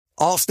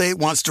Allstate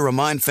wants to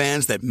remind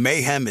fans that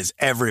mayhem is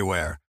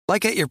everywhere,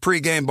 like at your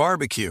pregame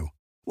barbecue.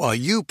 While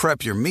you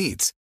prep your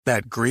meats,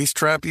 that grease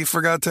trap you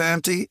forgot to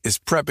empty is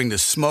prepping to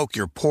smoke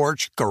your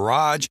porch,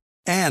 garage,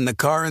 and the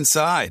car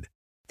inside.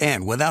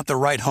 And without the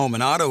right home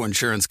and auto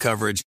insurance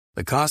coverage,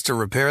 the cost to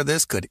repair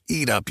this could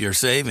eat up your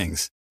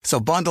savings. So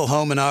bundle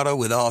home and auto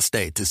with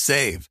Allstate to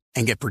save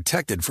and get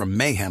protected from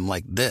mayhem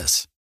like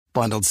this.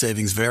 Bundled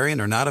savings vary and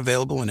are not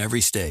available in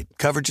every state.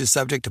 Coverage is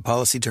subject to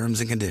policy terms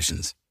and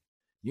conditions.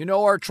 You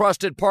know our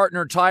trusted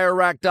partner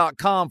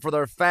TireRack.com for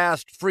their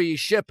fast, free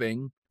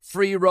shipping,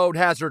 free road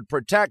hazard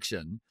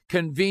protection,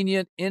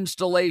 convenient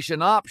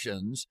installation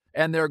options,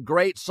 and their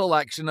great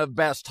selection of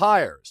best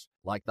tires,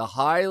 like the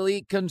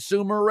highly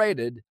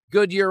consumer-rated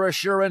Goodyear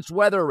Assurance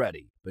Weather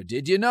Ready. But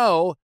did you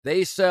know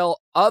they sell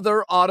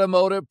other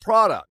automotive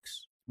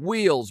products?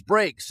 Wheels,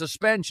 brakes,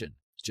 suspension,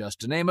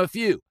 just to name a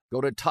few. Go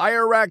to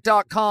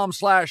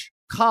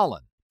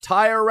TireRack.com/Colin.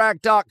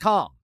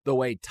 TireRack.com, the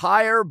way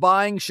tire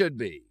buying should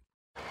be.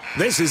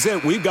 This is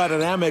it. We've got an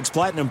Amex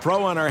Platinum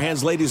Pro on our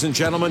hands, ladies and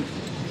gentlemen.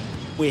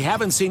 We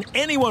haven't seen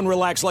anyone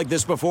relax like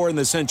this before in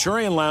the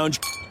Centurion Lounge.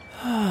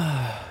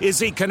 Is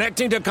he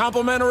connecting to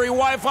complimentary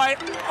Wi-Fi?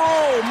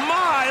 Oh,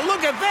 my.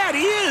 Look at that.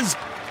 He is.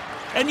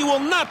 And you will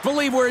not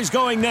believe where he's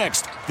going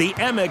next. The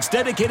Amex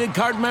dedicated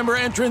card member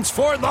entrance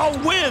for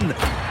the win.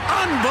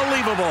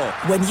 Unbelievable.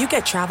 When you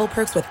get travel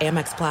perks with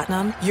Amex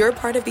Platinum, you're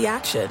part of the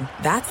action.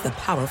 That's the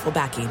powerful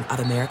backing of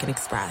American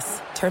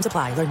Express. Terms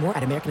apply. Learn more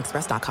at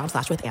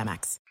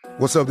americanexpress.com/withAmex.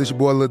 What's up? This your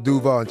boy Lil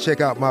Duval, and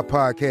check out my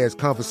podcast,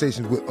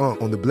 Conversations with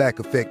Unc, on the Black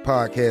Effect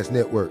Podcast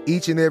Network.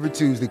 Each and every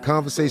Tuesday,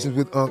 Conversations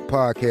with Unc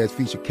podcast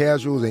feature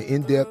casuals and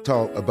in-depth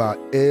talk about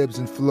ebbs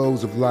and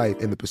flows of life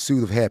and the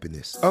pursuit of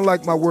happiness.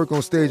 Unlike my work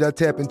on stage, I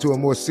tap into a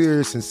more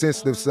serious and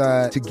sensitive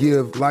side to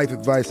give life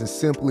advice and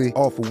simply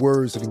offer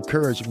words of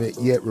encouragement,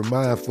 yet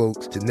remind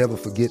folks to never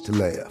forget to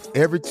laugh.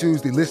 Every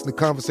Tuesday, listen to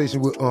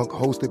Conversation with Unc,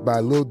 hosted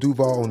by Lil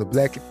Duval on the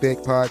Black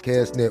Effect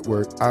Podcast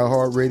Network,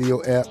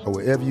 iHeartRadio app, or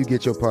wherever you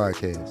get your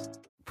podcasts.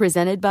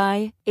 Presented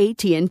by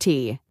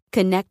AT&T.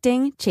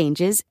 Connecting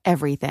changes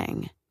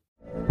everything.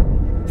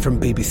 From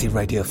BBC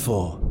Radio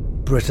 4,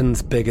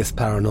 Britain's biggest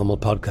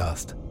paranormal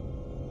podcast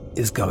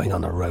is going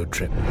on a road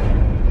trip.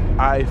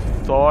 I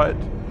thought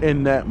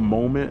in that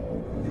moment,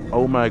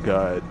 oh my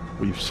God,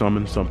 we've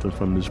summoned something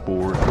from this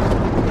board.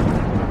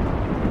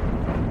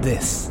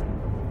 This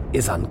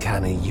is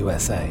Uncanny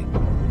USA.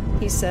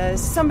 He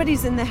says,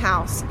 somebody's in the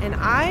house, and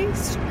I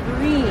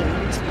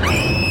screamed.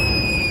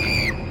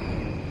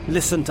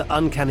 Listen to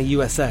Uncanny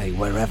USA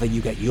wherever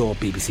you get your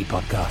BBC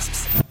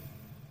podcasts,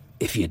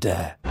 if you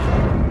dare.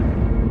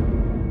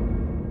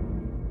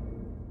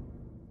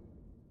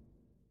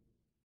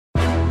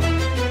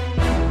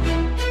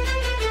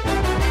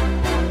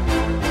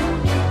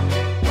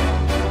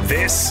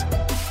 This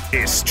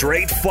is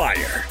Straight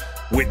Fire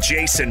with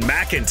Jason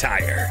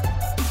McIntyre.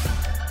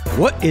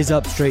 What is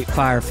up, Straight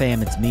Fire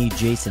fam? It's me,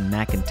 Jason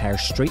McIntyre,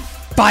 Straight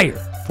Fire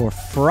for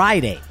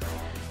Friday,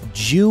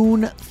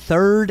 June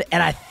 3rd,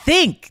 and I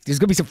think there's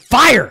going to be some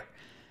fire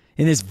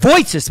in this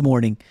voice this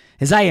morning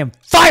as I am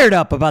fired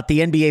up about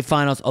the NBA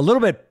Finals, a little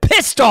bit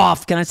pissed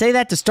off, can I say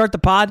that to start the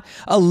pod?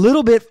 A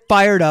little bit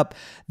fired up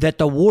that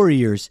the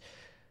Warriors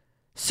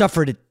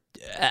suffered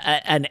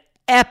an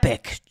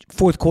epic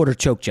fourth quarter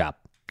choke job.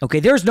 Okay,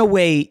 there's no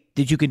way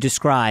that you can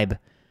describe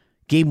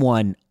game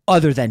one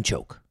other than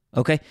choke,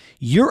 okay?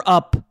 You're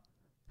up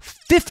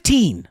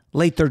 15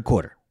 late third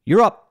quarter.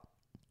 You're up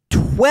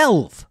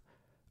 12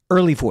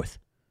 early fourth.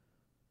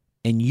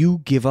 And you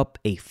give up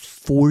a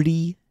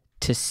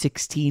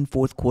 40-16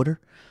 fourth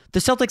quarter. The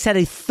Celtics had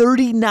a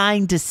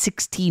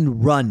 39-16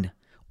 run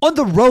on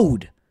the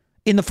road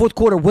in the fourth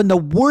quarter when the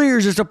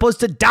Warriors are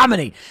supposed to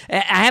dominate. I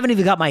haven't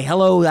even got my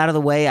hello out of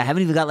the way. I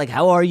haven't even got like,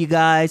 how are you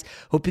guys?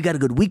 Hope you got a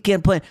good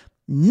weekend plan.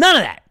 None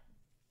of that.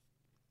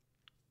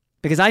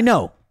 Because I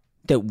know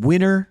that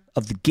winner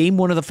of the game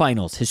one of the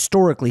finals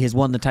historically has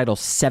won the title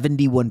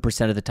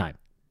 71% of the time.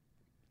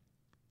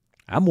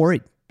 I'm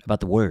worried about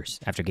the Warriors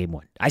after game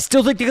one. I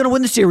still think they're going to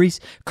win the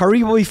series.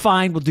 Curry will be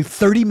fine. We'll do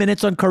 30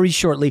 minutes on Curry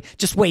shortly.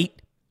 Just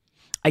wait.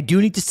 I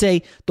do need to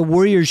say the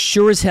Warriors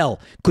sure as hell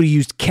could have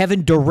used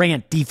Kevin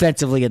Durant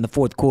defensively in the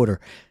fourth quarter.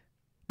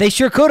 They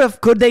sure could have.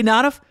 Could they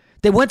not have?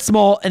 They went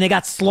small and they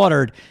got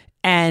slaughtered.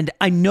 And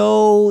I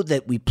know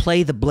that we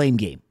play the blame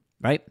game,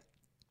 right?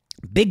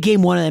 Big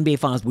game one of the NBA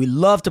Finals. We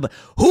love to blame.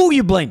 Who are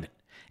you blaming?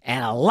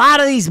 And a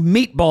lot of these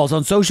meatballs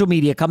on social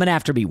media coming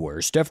after me.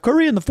 Where's Steph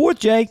Curry in the fourth,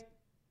 Jay?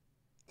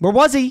 Where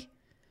was he?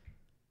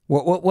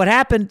 What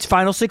happened?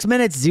 Final 6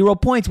 minutes, 0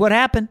 points. What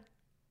happened?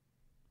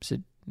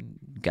 Said,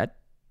 got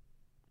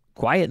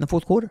quiet in the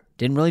fourth quarter.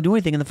 Didn't really do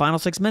anything in the final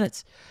 6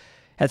 minutes.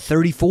 Had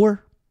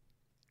 34,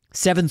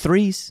 7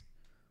 threes.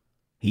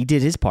 He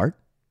did his part.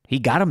 He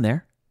got him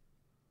there.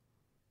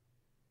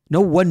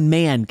 No one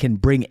man can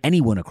bring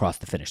anyone across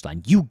the finish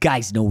line. You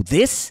guys know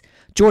this.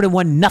 Jordan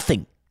won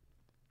nothing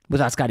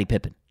without Scottie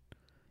Pippen.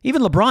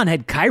 Even LeBron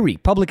had Kyrie,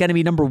 public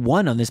enemy number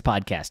one on this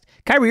podcast.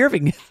 Kyrie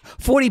Irving,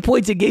 40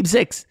 points in game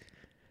 6.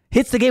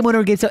 Hits the game winner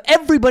in game 7.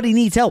 Everybody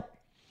needs help.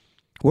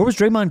 Where was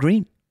Draymond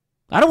Green?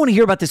 I don't want to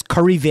hear about this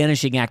Curry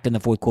vanishing act in the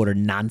fourth quarter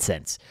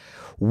nonsense.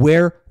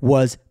 Where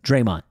was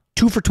Draymond?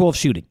 2 for 12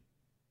 shooting.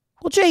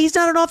 Well, Jay, he's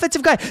not an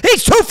offensive guy.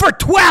 He's 2 for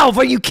 12.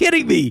 Are you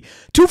kidding me?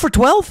 2 for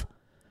 12?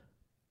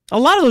 A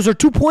lot of those are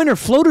two-pointer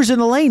floaters in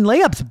the lane,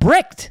 layups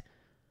bricked.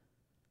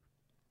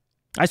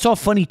 I saw a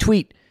funny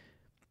tweet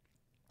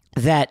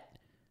that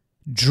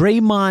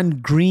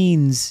Draymond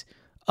Green's,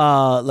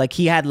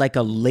 he had like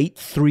a late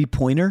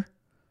three-pointer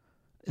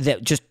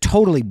that just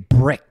totally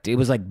bricked. It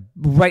was like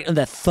right on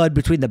the thud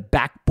between the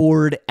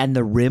backboard and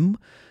the rim.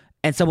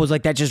 And someone was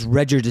like, that just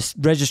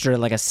registered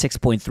like a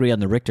 6.3 on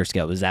the Richter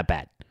scale. It was that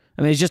bad.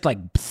 I mean, it's just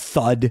like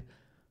thud. It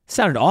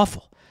sounded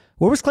awful.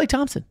 Where was Klay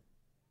Thompson?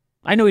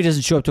 I know he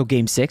doesn't show up till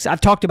game 6.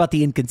 I've talked about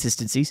the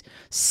inconsistencies.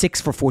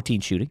 6 for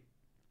 14 shooting.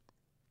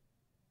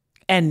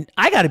 And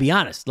I got to be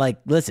honest. Like,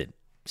 listen,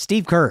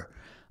 Steve Kerr,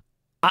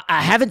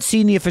 I haven't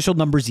seen the official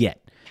numbers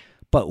yet.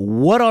 But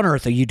what on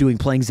earth are you doing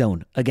playing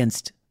zone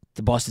against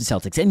the Boston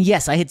Celtics? And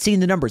yes, I had seen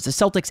the numbers. The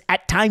Celtics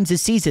at times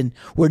this season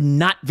were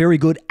not very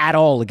good at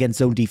all against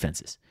zone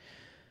defenses.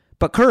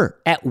 But Kerr,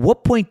 at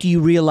what point do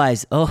you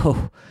realize,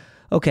 oh,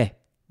 okay,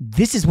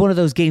 this is one of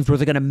those games where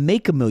they're going to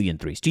make a million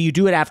threes? Do you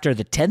do it after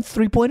the 10th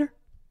three-pointer?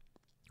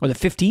 Or the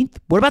 15th?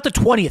 What about the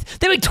 20th?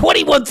 They make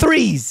 21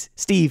 threes,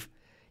 Steve.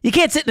 You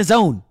can't sit in a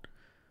zone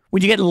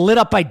when you're getting lit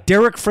up by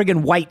Derek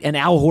friggin' White and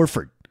Al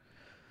Horford.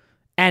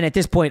 And at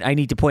this point, I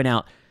need to point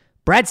out,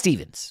 Brad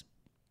Stevens,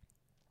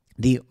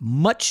 the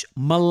much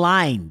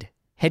maligned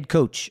head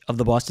coach of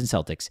the Boston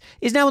Celtics,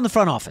 is now in the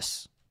front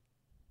office.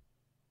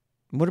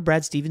 What did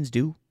Brad Stevens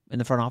do in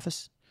the front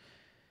office?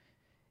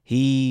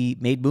 He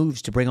made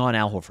moves to bring on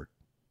Al Horford.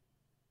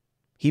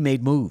 He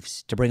made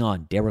moves to bring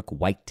on Derek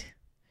White.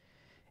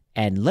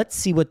 And let's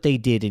see what they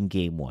did in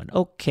game 1.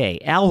 Okay,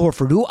 Al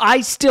Horford, who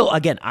I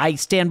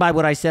stand by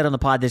what I said on the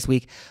pod this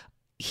week.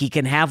 He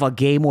can have a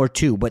game or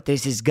two, but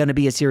this is going to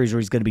be a series where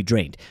he's going to be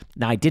drained.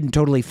 Now, I didn't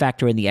totally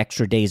factor in the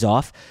extra days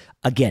off.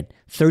 Again,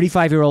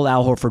 35-year-old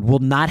Al Horford will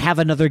not have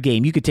another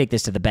game. You could take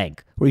this to the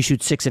bank, where he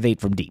shoots 6 of 8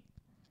 from deep.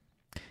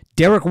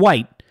 Derek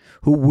White,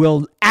 who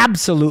will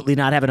absolutely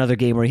not have another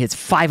game where he hits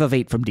 5 of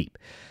 8 from deep.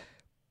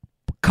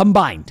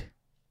 Combined,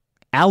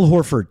 Al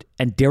Horford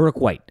and Derek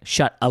White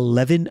shot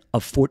 11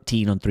 of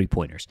 14 on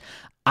three-pointers.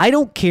 I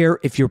don't care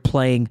if you're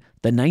playing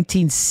the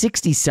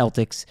 1960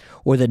 Celtics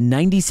or the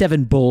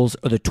 97 Bulls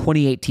or the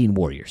 2018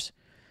 Warriors.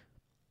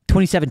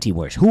 2017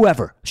 Warriors,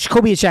 whoever,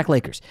 Kobe and Shaq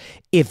Lakers.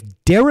 If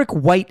Derek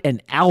White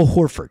and Al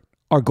Horford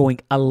are going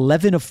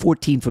 11 of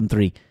 14 from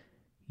 3,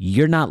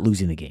 you're not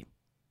losing the game.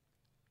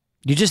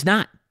 You're just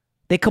not.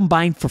 They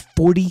combined for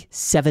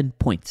 47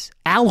 points.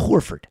 Al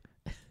Horford,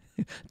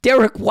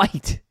 Derek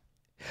White.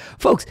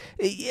 Folks,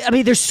 I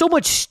mean, there's so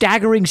much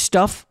staggering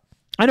stuff.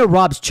 I know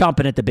Rob's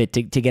chomping at the bit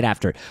to get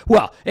after it.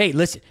 Well, hey,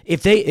 listen,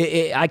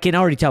 I can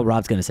already tell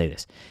Rob's going to say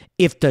this.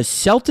 If the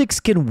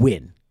Celtics can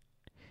win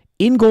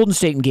in Golden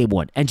State in game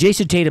 1, and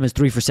Jason Tatum is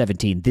 3 for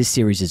 17, this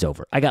series is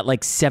over. I got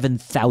like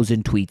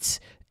 7,000 tweets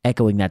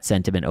echoing that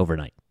sentiment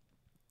overnight.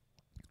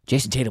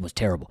 Jason Tatum was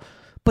terrible.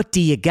 But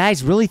do you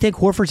guys really think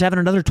Horford's having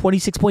another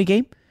 26-point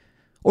game?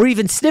 Or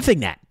even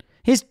sniffing that?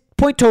 His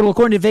point total,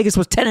 according to Vegas,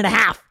 was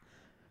 10.5.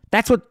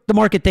 That's what the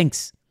market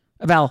thinks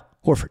of Al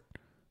Horford.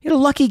 He had a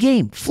lucky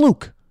game.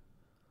 Fluke.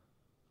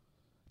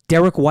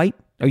 Derek White,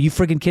 are you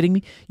friggin' kidding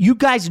me? You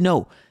guys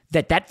know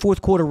that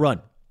fourth quarter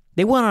run,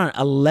 they went on an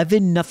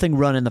 11-0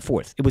 run in the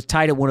fourth. It was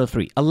tied at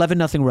 103.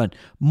 11-0 run.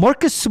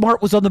 Marcus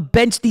Smart was on the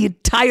bench the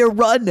entire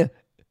run.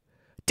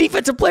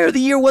 Defensive player of the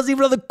year wasn't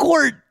even on the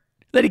court.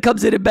 Then he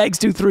comes in and bangs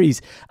 2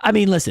 threes. I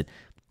mean, listen,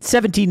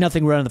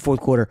 17-0 run in the fourth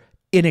quarter,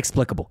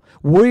 inexplicable.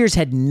 Warriors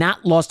had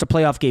not lost a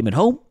playoff game at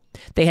home.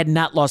 They had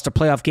not lost a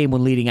playoff game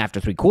when leading after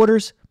 3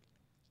 quarters.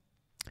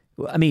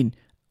 I mean,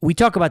 we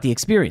talk about the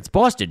experience.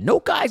 Boston, no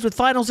guys with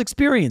finals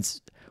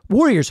experience.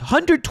 Warriors,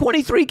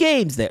 123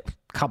 games.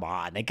 Come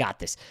on, they got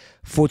this.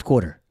 Fourth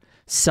quarter,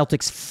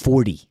 Celtics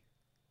 40,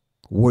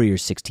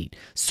 Warriors 16.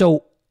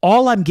 So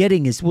all I'm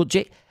getting is, well,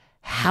 Jay,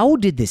 how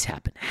did this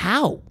happen?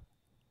 How?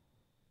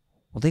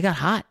 Well, they got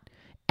hot.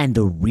 And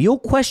the real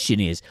question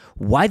is,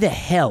 why the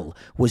hell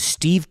was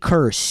Steve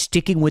Kerr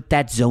sticking with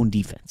that zone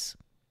defense?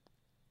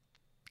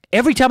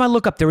 Every time I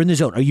look up, they're in the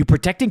zone. Are you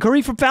protecting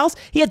Curry from fouls?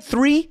 He had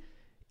 3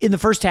 in the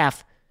first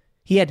half.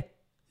 He had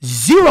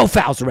 0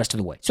 fouls the rest of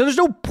the way. So there's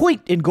no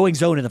point in going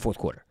zone in the fourth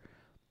quarter.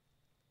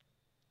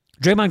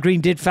 Draymond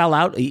Green did foul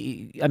out.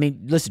 I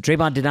mean, listen,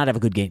 Draymond did not have a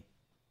good game.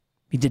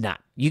 He did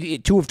not. 2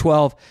 of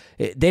 12.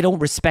 They don't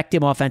respect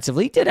him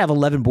offensively. He did have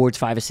 11 boards,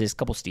 5 assists, a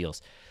couple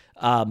steals.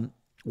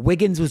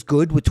 Wiggins was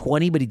good with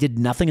 20, but he did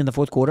nothing in the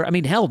fourth quarter. I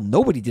mean, hell,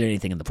 nobody did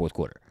anything in the fourth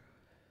quarter.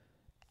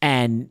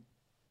 And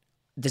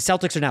the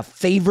Celtics are now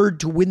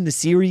favored to win the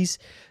series.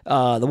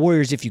 The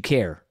Warriors, if you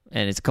care,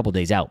 and it's a couple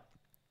days out,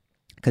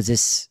 because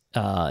this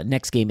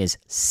next game is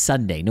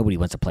Sunday. Nobody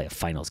wants to play a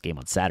finals game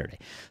on Saturday.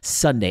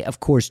 Sunday,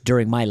 of course,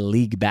 during my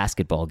league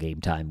basketball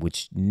game time,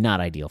 which not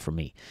ideal for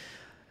me.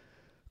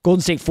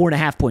 Golden State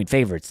 4.5-point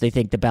favorites. They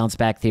think the bounce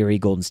back theory,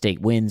 Golden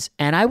State wins.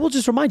 And I will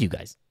just remind you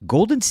guys,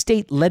 Golden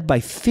State led by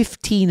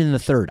 15 in the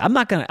third. I'm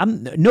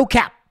no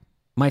cap.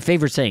 My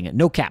favorite saying it,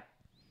 no cap.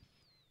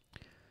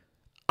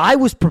 I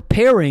was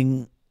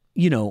preparing,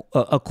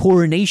 a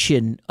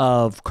coronation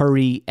of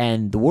Curry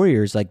and the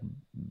Warriors like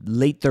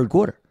late third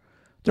quarter.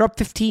 They're up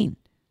 15.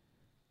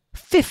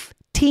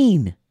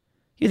 15.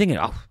 You're thinking,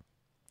 oh,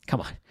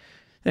 come on.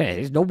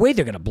 There's no way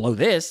they're going to blow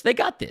this. They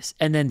got this.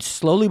 And then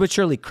slowly but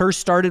surely, Kerr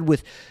started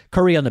with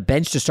Curry on the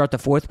bench to start the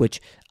fourth,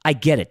 which I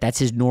get it. That's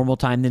his normal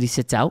time that he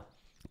sits out.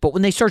 But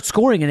when they start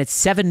scoring and it's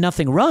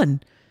 7-0 run,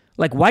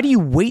 like, why do you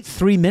wait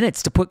 3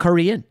 minutes to put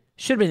Curry in?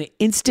 Should have been an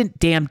instant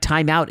damn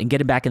timeout and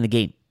get him back in the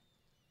game.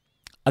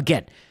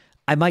 Again,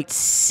 I might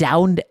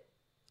sound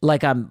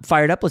like I'm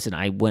fired up. Listen,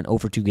 I went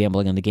over 2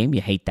 gambling on the game. You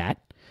hate that.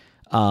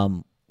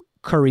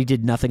 Curry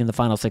did nothing in the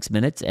final 6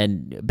 minutes,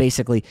 and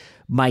basically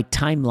my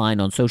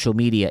timeline on social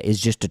media is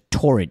just a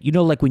torrent.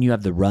 Like when you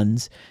have the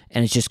runs,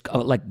 and it's just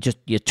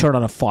you turn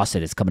on a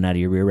faucet, it's coming out of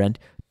your rear end.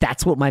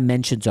 That's what my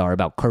mentions are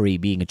about Curry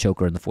being a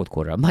choker in the fourth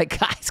quarter. I'm like,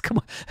 guys, come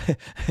on.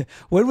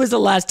 When was the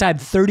last time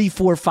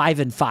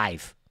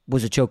 34-5-5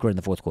 was a choker in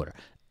the fourth quarter?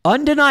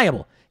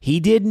 Undeniable. He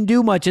didn't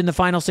do much in the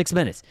final 6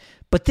 minutes.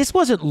 But this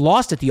wasn't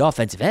lost at the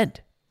offensive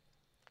end.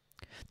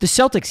 The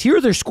Celtics, here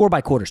are their score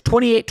by quarters,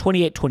 28,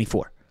 28,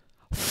 24.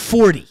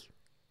 40.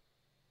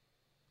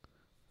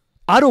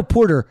 Otto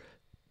Porter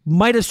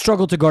might have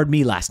struggled to guard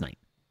me last night.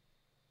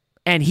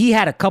 And he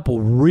had a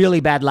couple really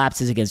bad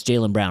lapses against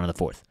Jaylen Brown in the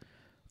fourth.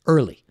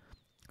 Early.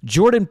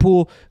 Jordan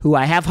Poole, who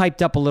I have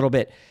hyped up a little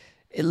bit.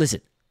 Listen,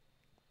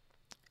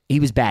 he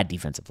was bad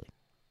defensively.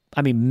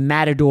 I mean,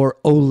 Matador,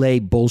 Olay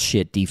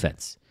bullshit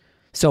defense.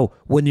 So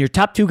when your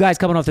top 2 guys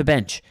coming off the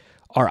bench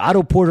are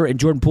Otto Porter and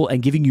Jordan Poole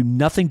and giving you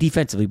nothing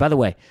defensively. By the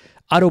way,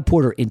 Otto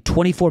Porter in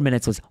 24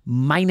 minutes was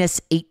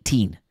minus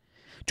 18.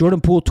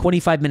 Jordan Poole,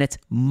 25 minutes,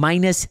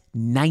 minus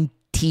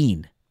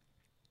 19.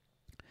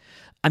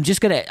 I'm just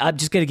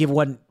gonna give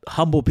one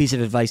humble piece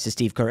of advice to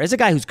Steve Kerr. As a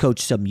guy who's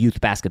coached some youth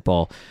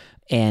basketball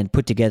and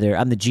put together,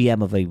 I'm the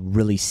GM of a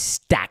really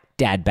stacked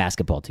dad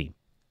basketball team.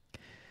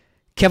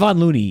 Kevon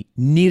Looney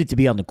needed to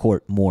be on the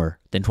court more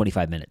than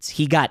 25 minutes.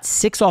 He got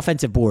 6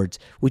 offensive boards,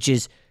 which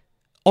is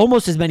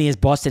almost as many as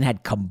Boston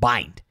had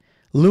combined.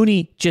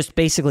 Looney just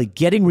basically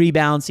getting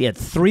rebounds. He had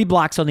 3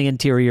 blocks on the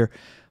interior.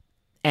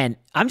 And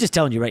I'm just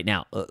telling you right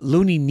now,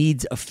 Looney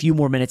needs a few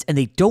more minutes, and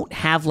they don't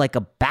have like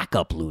a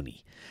backup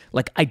Looney.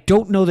 Like, I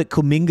don't know that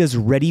Kuminga's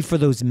ready for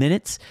those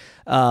minutes.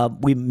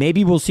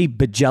 Maybe we'll see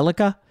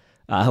Bjelica.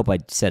 I hope I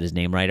said his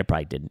name right. I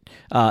probably didn't.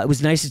 It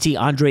was nice to see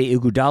Andre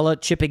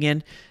Iguodala chipping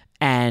in.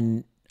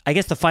 And I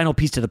guess the final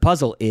piece to the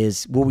puzzle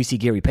is, will we see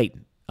Gary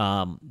Payton?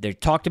 They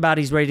talked about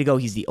he's ready to go.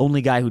 He's the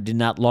only guy who did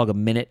not log a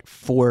minute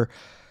for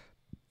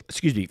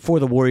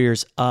the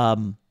Warriors.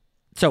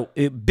 So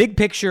big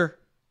picture,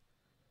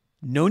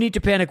 no need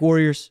to panic,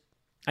 Warriors.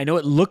 I know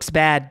it looks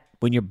bad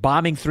when you're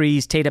bombing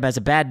threes, Tatum has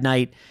a bad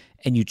night,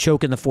 and you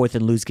choke in the fourth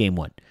and lose game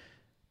 1.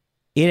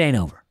 It ain't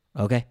over,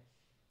 okay?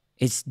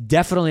 It's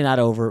definitely not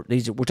over. We're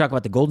talking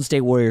about the Golden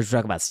State Warriors. We're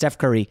talking about Steph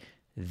Curry.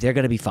 They're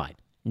going to be fine.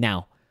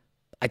 Now,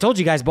 I told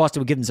you guys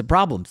Boston would give them some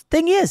problems.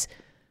 Thing is,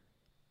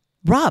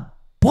 Rob,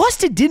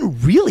 Boston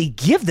didn't really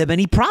give them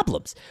any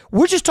problems.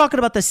 We're just talking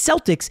about the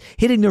Celtics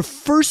hitting their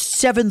first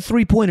 7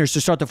 3-pointers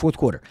to start the fourth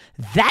quarter.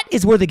 That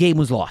is where the game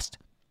was lost.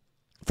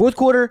 Fourth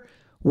quarter,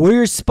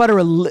 Warriors sputter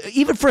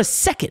even for a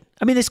second.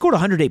 I mean, they scored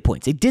 108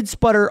 points. They did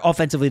sputter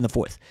offensively in the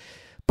fourth.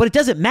 But it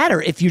doesn't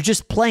matter if you're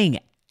just playing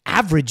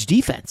average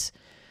defense.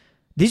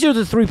 These are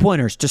the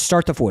 3-pointers to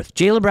start the fourth.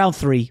 Jaylen Brown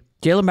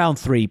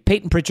 3,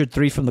 Peyton Pritchard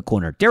 3 from the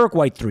corner, Derek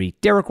White 3,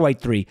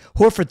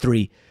 Horford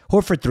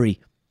 3,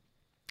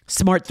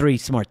 Smart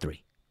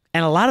 3.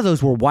 And a lot of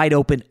those were wide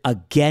open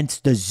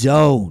against the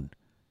zone.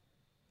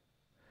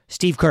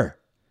 Steve Kerr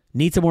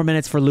needs some more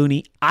minutes for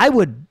Looney. I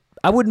wouldn't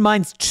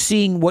mind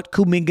seeing what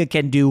Kuminga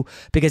can do,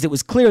 because it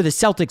was clear the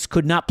Celtics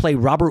could not play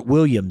Robert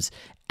Williams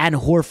and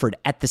Horford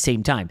at the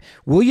same time.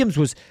 Williams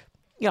was,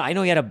 I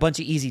know he had a bunch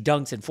of easy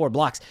dunks and 4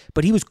 blocks,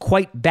 but he was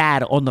quite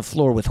bad on the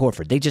floor with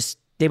Horford.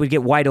 They would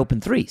get wide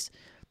open threes.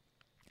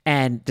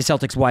 And the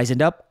Celtics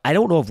wisened up. I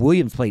don't know if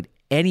Williams played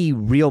any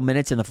real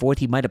minutes in the fourth.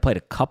 He might have played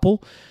a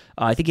couple.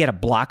 I think he had a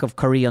block of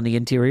Curry on the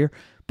interior.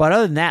 But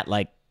other than that,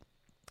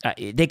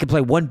 they could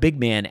play one big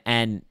man.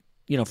 And,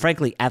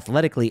 frankly,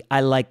 athletically,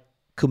 I like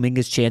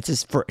Kuminga's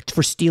chances for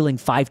stealing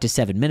 5 to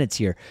 7 minutes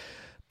here.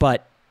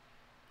 But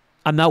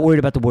I'm not worried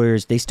about the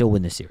Warriors. They still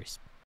win this series.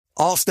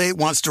 Allstate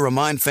wants to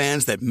remind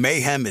fans that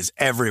mayhem is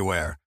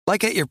everywhere,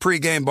 like at your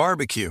pregame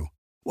barbecue.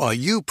 While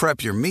you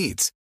prep your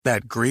meats,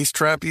 that grease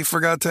trap you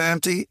forgot to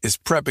empty is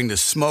prepping to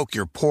smoke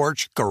your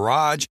porch,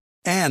 garage,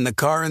 and the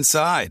car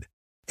inside.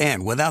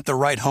 And without the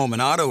right home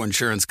and auto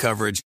insurance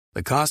coverage,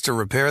 the cost to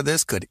repair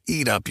this could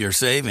eat up your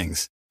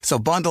savings. So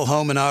bundle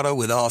home and auto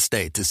with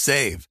Allstate to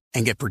save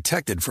and get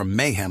protected from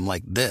mayhem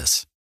like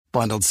this.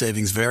 Bundled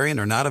savings vary and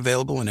are not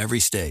available in every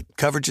state.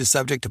 Coverage is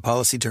subject to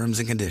policy terms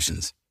and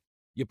conditions.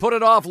 You put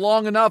it off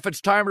long enough, it's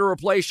time to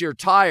replace your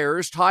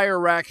tires. Tire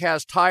Rack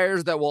has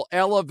tires that will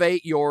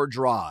elevate your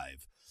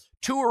drive.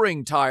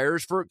 Touring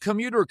tires for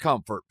commuter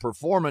comfort,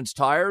 performance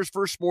tires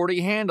for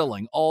sporty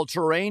handling,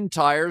 all-terrain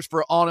tires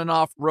for on- and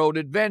off-road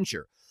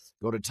adventure.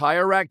 Go to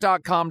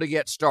TireRack.com to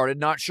get started.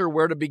 Not sure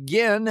where to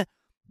begin?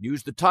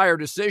 Use the Tire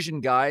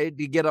Decision Guide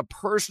to get a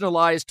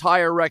personalized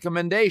tire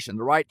recommendation,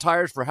 the right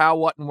tires for how,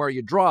 what, and where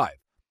you drive.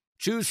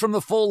 Choose from the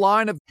full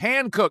line of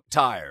hand-cooked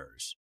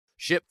tires.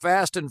 Ship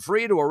fast and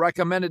free to a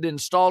recommended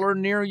installer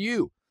near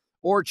you.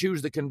 Or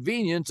choose the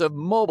convenience of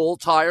mobile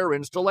tire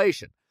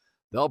installation.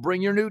 They'll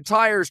bring your new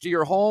tires to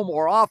your home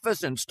or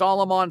office and install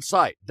them on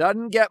site.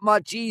 Doesn't get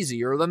much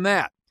easier than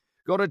that.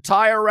 Go to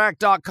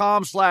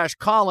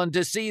TireRack.com/Colin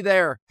to see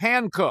their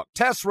hand-cooked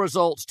test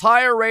results,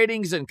 tire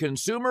ratings, and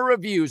consumer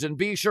reviews, and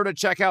be sure to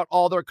check out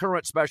all their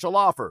current special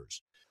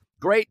offers.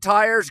 Great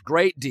tires,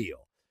 great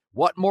deal.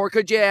 What more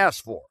could you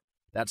ask for?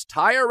 That's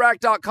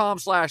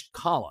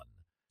TireRack.com/Colin.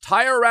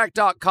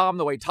 TireRack.com,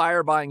 the way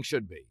tire buying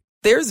should be.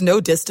 There's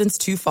no distance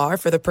too far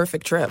for the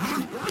perfect trip.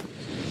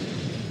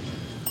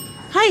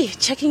 Hi,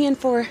 checking in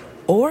for...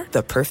 Or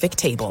the perfect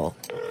table.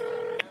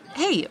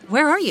 Hey,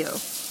 where are you?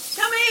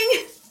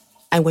 Coming!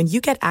 And when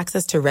you get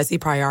access to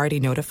Resi Priority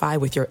Notify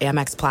with your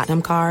Amex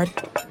Platinum card...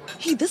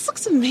 Hey, this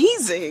looks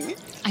amazing.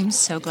 I'm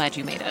so glad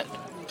you made it.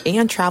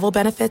 And travel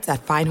benefits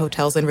at fine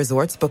hotels and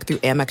resorts booked through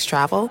Amex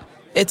Travel,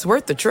 it's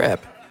worth the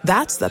trip.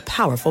 That's the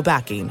powerful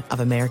backing of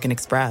American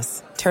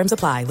Express. Terms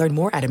apply. Learn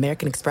more at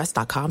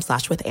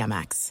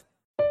americanexpress.com/withAmex.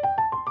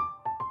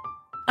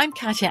 I'm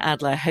Katya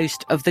Adler,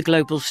 host of The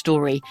Global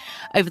Story.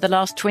 Over the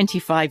last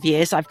 25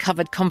 years, I've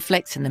covered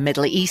conflicts in the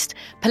Middle East,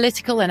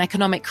 political and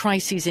economic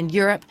crises in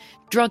Europe,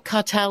 drug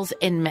cartels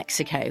in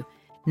Mexico.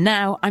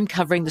 Now I'm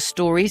covering the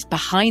stories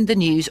behind the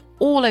news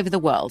all over the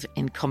world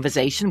in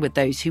conversation with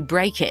those who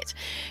break it.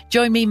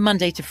 Join me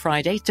Monday to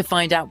Friday to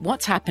find out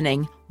what's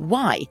happening,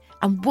 why,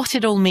 and what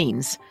it all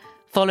means.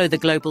 Follow The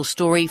Global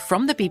Story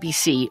from the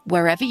BBC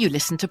wherever you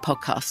listen to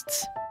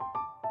podcasts.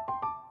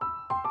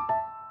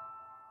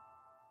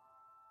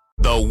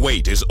 The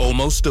wait is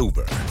almost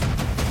over.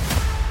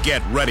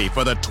 Get ready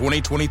for the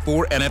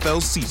 2024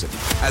 NFL season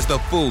as the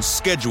full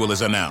schedule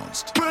is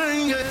announced.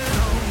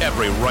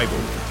 Every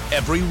rivalry,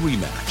 every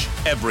rematch,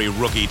 every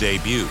rookie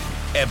debut,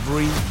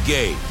 every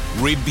game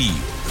revealed.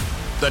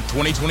 The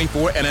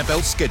 2024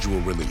 NFL schedule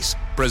release,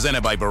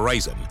 presented by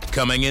Verizon,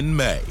 coming in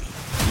May.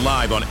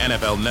 Live on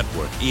NFL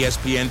Network,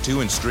 ESPN2,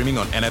 and streaming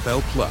on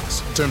NFL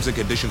Plus. Terms and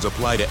conditions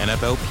apply to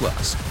NFL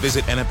Plus.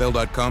 Visit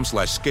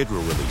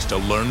NFL.com/schedule release to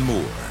learn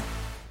more.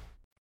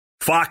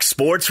 Fox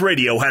Sports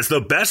Radio has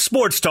the best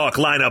sports talk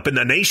lineup in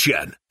the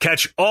nation.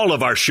 Catch all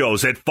of our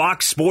shows at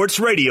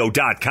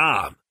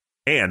foxsportsradio.com.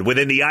 And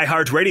within the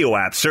iHeartRadio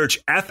app, search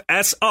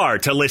FSR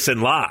to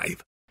listen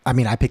live. I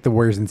mean, I picked the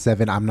Warriors in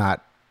 7. I'm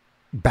not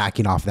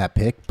backing off that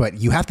pick, but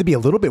you have to be a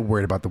little bit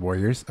worried about the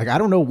Warriors. Like, I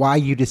don't know why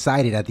you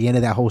decided at the end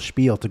of that whole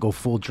spiel to go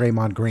full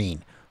Draymond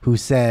Green, who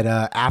said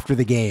after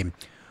the game,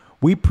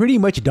 we pretty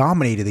much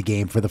dominated the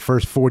game for the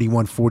first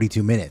 41,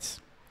 42 minutes.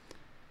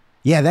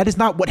 Yeah, that is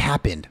not what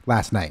happened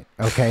last night,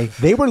 okay?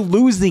 They were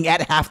losing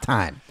at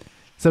halftime.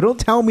 So don't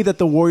tell me that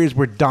the Warriors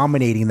were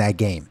dominating that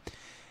game.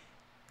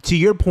 To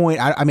your point,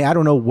 I mean, I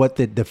don't know what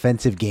the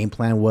defensive game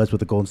plan was with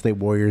the Golden State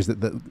Warriors.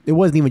 It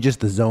wasn't even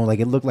just the zone. Like,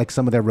 it looked like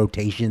some of their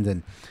rotations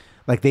and,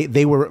 like,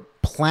 they were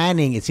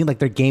planning. It seemed like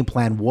their game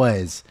plan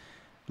was,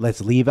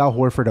 let's leave Al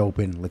Horford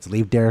open. Let's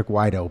leave Derek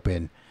White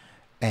open.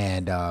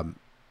 And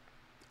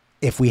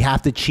if we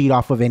have to cheat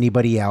off of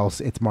anybody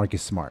else, it's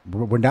Marcus Smart.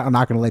 We're not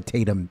going to let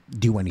Tatum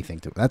do anything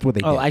to him. That's what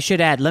they did. Oh, I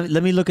should add,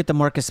 let me look at the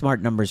Marcus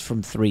Smart numbers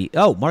from 3.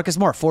 Oh, Marcus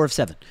Smart, 4 of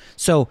 7.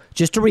 So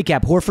just to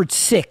recap, Horford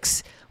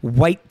 6,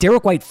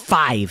 Derek White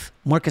 5,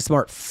 Marcus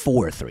Smart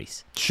 4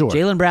 threes. Sure.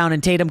 Jaylen Brown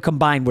and Tatum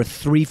combined were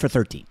 3 for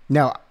 13.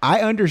 Now,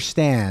 I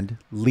understand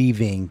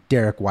leaving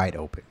Derek White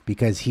open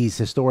because he's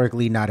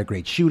historically not a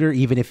great shooter,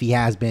 even if he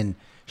has been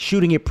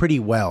shooting it pretty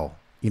well,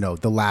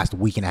 the last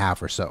week and a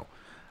half or so.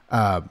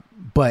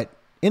 But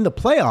in the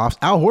playoffs,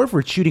 Al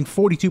Horford's shooting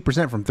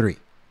 42% from 3.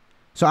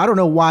 So I don't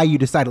know why you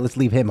decided let's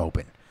leave him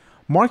open.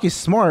 Marcus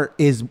Smart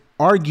is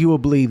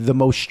arguably the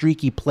most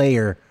streaky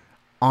player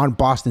on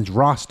Boston's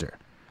roster.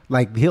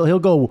 Like, he'll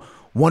go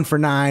 1 for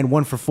 9,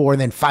 1 for 4,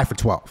 and then 5 for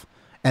 12.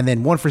 And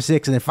then 1 for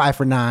 6, and then 5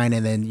 for 9.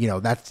 And then,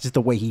 that's just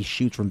the way he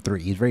shoots from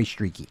 3. He's very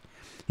streaky.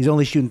 He's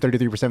only shooting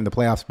 33% in the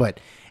playoffs, but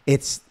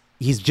he's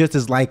just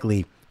as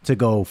likely to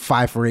go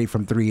 5 for 8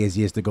 from 3 as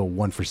he is to go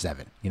 1 for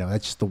 7.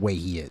 That's just the way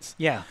he is.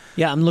 Yeah,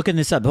 I'm looking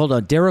this up. Hold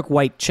on. Derek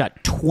White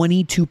shot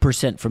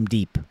 22% from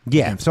deep.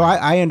 Yeah, so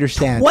I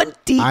understand.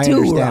 22, I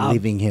understand Rob.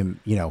 leaving him,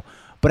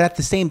 But at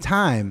the same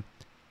time,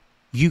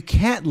 you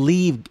can't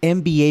leave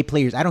NBA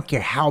players, I don't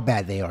care how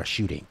bad they are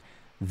shooting,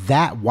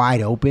 that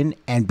wide open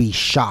and be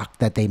shocked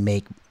that they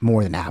make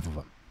more than half of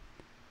them.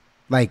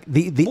 Like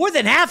the more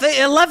than half,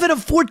 11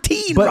 of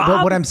 14, but, Rob.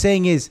 But what I'm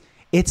saying is,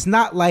 it's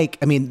not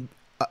like,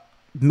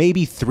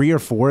 maybe 3 or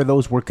 4 of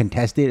those were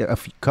contested, a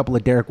couple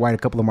of Derek White, a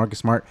couple of Marcus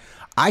Smart.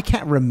 I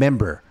can't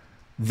remember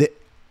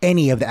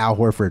any of the Al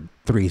Horford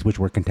threes, which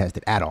were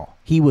contested at all.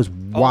 He was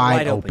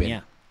wide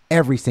open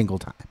every single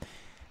time.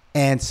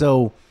 And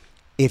so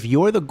if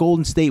you're the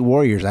Golden State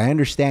Warriors, I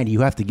understand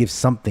you have to give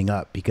something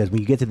up because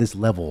when you get to this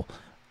level,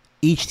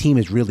 each team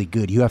is really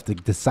good. You have to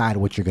decide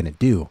what you're going to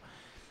do.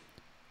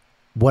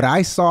 What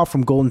I saw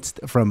from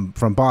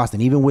from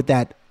Boston, even with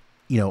that,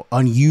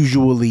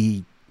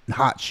 unusually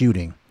hot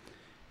shooting,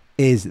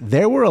 is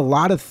there were a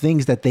lot of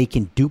things that they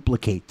can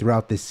duplicate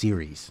throughout this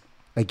series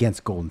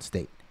against Golden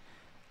State.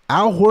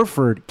 Al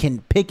Horford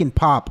can pick and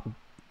pop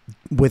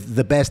with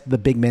the best of the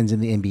big men in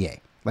the NBA.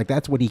 Like,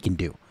 that's what he can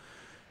do.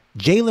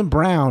 Jaylen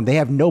Brown, they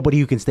have nobody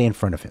who can stay in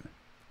front of him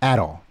at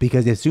all.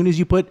 Because as soon as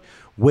you put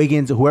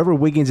Wiggins, whoever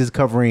Wiggins is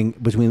covering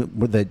between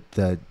the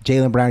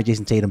Jaylen Brown and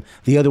Jason Tatum,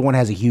 the other one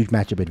has a huge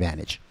matchup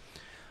advantage.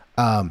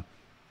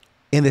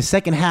 In the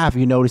second half,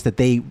 you notice that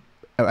they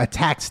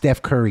attacked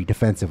Steph Curry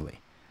defensively.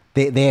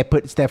 They had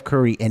put Steph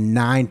Curry in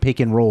 9 pick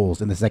and rolls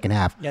in the second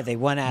half. Yeah, they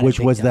won at which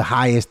was the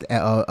highest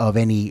of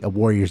any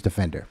Warriors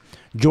defender.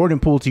 Jordan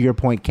Poole, to your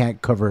point,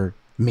 can't cover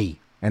me,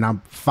 and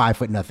I'm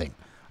 5'0".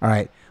 All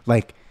right,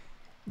 like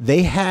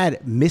they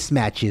had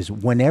mismatches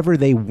whenever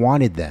they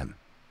wanted them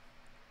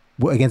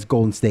against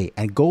Golden State,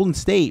 and Golden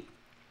State,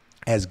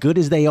 as good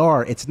as they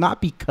are, it's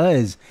not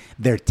because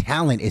their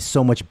talent is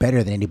so much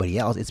better than anybody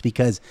else. It's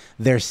because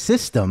their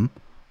system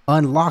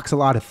unlocks a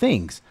lot of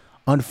things.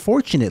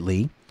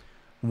 Unfortunately,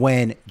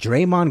 when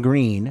Draymond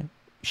Green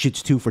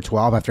shoots 2 for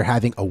 12 after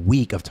having a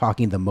week of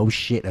talking the most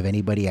shit of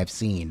anybody I've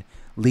seen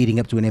leading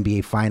up to an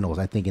NBA Finals,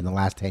 I think in the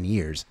last 10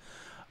 years,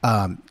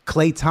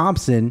 Klay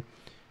Thompson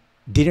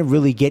didn't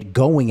really get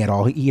going at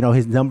all.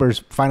 His numbers,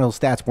 final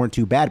stats weren't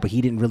too bad, but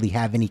he didn't really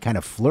have any kind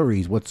of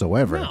flurries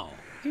whatsoever. No,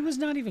 he was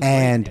not even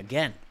and great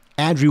again.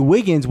 Andrew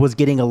Wiggins was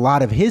getting a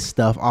lot of his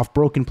stuff off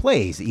broken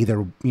plays,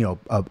 either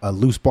a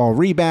loose ball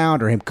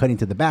rebound or him cutting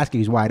to the basket.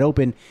 He's wide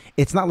open.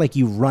 It's not like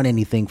you run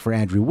anything for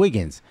Andrew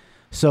Wiggins.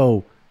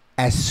 So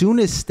as soon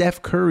as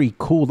Steph Curry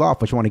cooled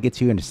off, which I want to get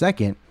to in a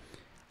second,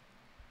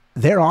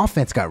 their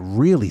offense got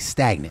really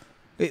stagnant.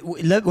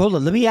 Hold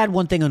on, let me add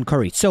one thing on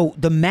Curry. So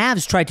the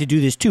Mavs tried to do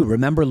this too.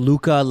 Remember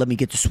Luka? Let me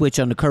get the switch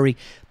on to Curry.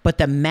 But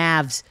the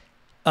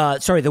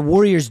the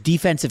Warriors'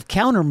 defensive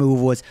counter move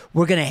was,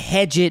 we're going to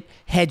hedge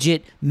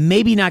it,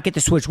 maybe not get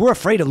the switch. We're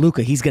afraid of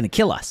Luka. He's going to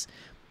kill us.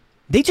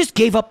 They just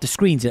gave up the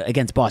screens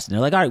against Boston.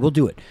 They're like, all right, we'll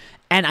do it.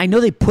 And I know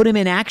they put him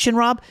in action,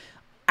 Rob.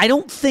 I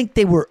don't think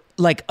they were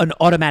like an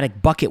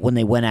automatic bucket when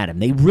they went at him.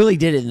 They really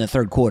did it in the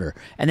third quarter.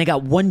 And they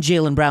got one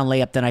Jaylen Brown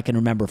layup that I can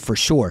remember for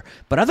sure.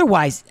 But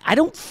otherwise, I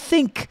don't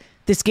think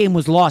this game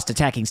was lost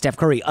attacking Steph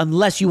Curry,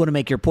 unless you want to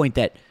make your point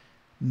that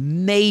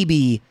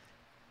maybe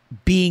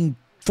being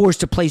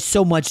forced to play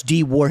so much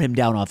D wore him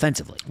down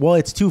offensively. Well,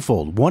 it's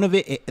twofold. One of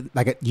it,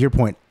 like your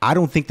point, I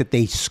don't think that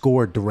they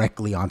scored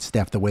directly on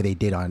Steph the way they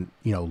did on,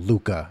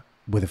 Luka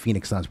with the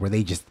Phoenix Suns, where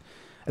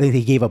I think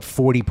they gave up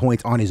 40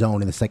 points on his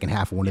own in the second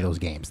half of one of those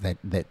games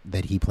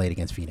that he played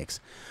against Phoenix.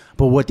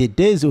 But what it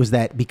did was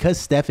that because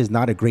Steph is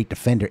not a great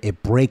defender,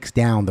 it breaks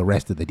down the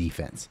rest of the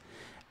defense.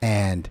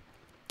 And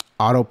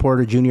Otto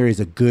Porter Jr. is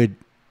a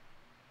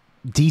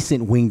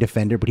decent wing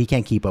defender, but he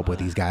can't keep up with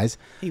these guys.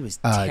 He was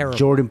terrible.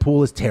 Jordan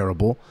Poole is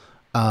terrible.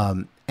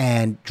 And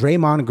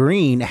Draymond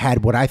Green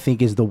had what I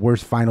think is the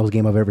worst finals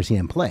game I've ever seen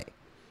him play.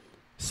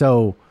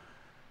 So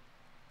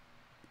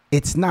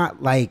it's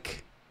not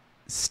like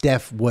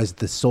Steph was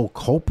the sole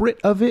culprit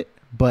of it,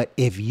 but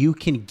if you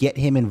can get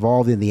him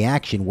involved in the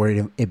action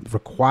where it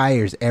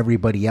requires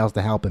everybody else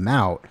to help him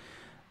out,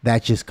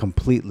 that just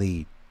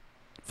completely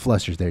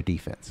flusters their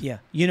defense. Yeah.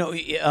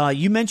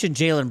 You mentioned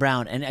Jaylen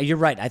Brown, and you're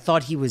right. I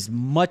thought he was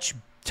much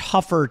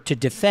tougher to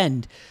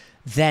defend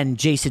than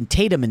Jason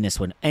Tatum in this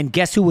one. And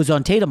guess who was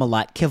on Tatum a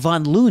lot?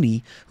 Kevon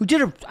Looney, who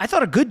did, I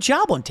thought, a good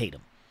job on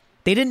Tatum.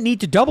 They didn't need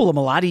to double him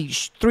a lot. He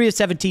 3 of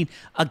 17.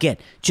 Again,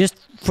 just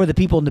for the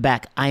people in the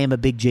back, I am a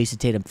big Jason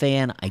Tatum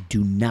fan. I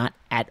do not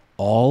at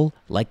all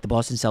like the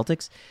Boston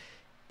Celtics.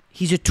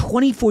 He's a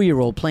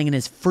 24-year-old playing in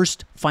his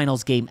first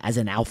finals game as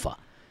an alpha.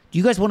 Do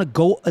you guys want to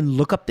go and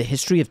look up the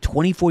history of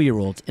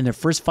 24-year-olds in their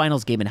first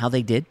finals game and how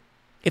they did?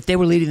 If they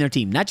were leading their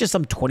team, not just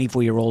some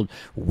 24-year-old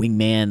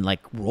wingman like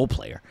role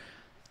player.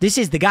 This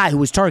is the guy who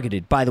was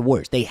targeted by the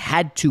Warriors. They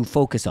had to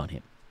focus on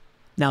him.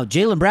 Now,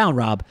 Jaylen Brown,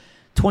 Rob,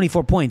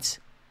 24 points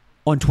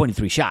on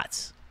 23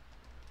 shots.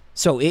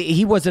 So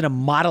he wasn't a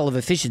model of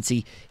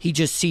efficiency. He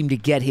just seemed to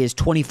get his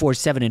 24,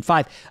 7, and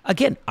 5.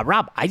 Again,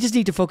 Rob, I just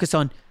need to focus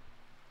on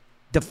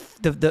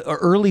the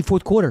early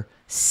fourth quarter.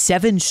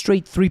 7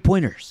 straight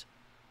three-pointers.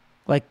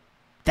 Like,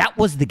 that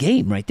was the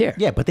game right there.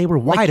 Yeah, but they were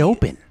wide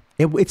open.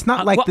 It's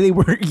not like they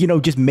were,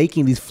 just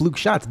making these fluke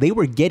shots. They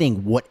were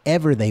getting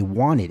whatever they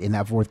wanted in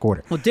that fourth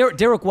quarter. Well,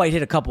 Derek White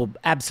hit a couple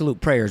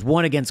absolute prayers.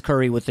 One against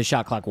Curry with the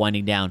shot clock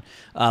winding down.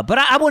 But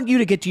I want you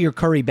to get to your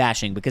Curry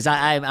bashing because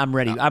I'm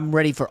ready. I'm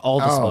ready for all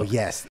the smoke. Oh,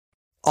 yes.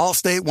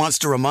 Allstate wants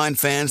to remind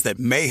fans that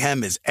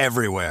mayhem is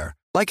everywhere,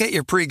 like at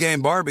your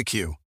pregame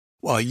barbecue.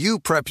 While you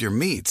prep your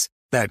meats,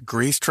 that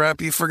grease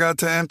trap you forgot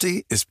to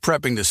empty is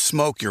prepping to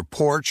smoke your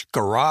porch,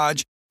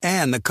 garage,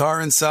 and the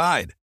car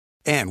inside.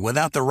 And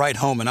without the right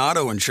home and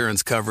auto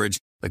insurance coverage,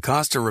 The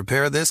cost to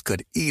repair this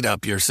could eat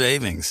up your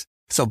savings.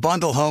 So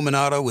bundle home and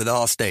auto with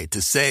Allstate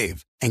to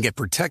save and get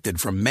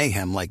protected from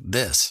mayhem like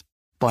this.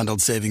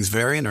 Bundled savings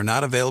vary and are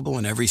not available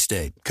in every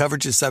state.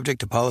 Coverage is subject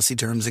to policy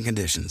terms and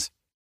conditions.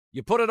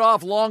 You put it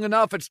off long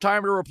enough, it's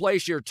time to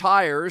replace your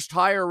tires.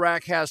 Tire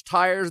Rack has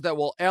tires that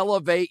will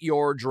elevate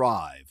your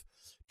drive.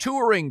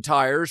 Touring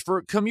tires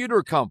for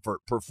commuter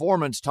comfort,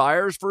 performance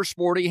tires for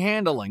sporty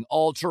handling,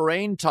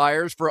 all-terrain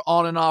tires for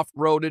on- and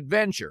off-road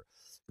adventure.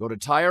 Go to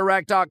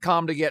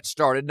TireRack.com to get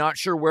started. Not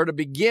sure where to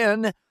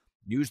begin?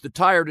 Use the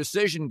Tire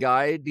Decision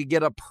Guide to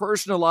get a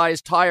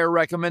personalized tire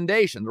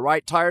recommendation, the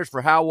right tires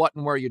for how, what,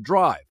 and where you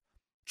drive.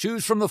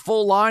 Choose from the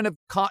full line of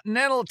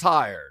Continental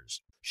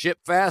tires. Ship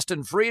fast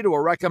and free to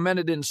a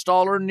recommended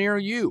installer near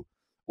you.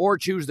 Or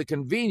choose the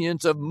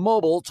convenience of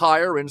mobile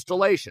tire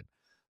installation.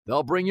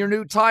 They'll bring your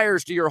new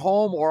tires to your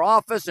home or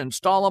office,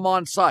 install them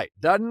on site.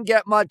 Doesn't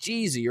get much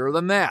easier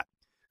than that.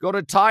 Go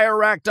to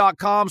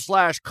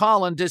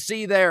TireRack.com/Colin to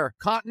see their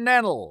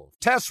Continental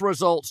test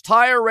results,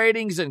 tire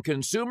ratings, and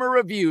consumer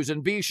reviews,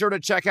 and be sure to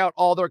check out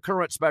all their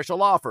current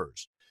special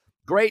offers.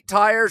 Great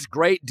tires,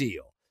 great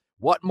deal.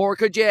 What more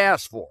could you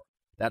ask for?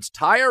 That's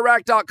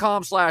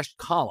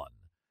TireRack.com/Colin.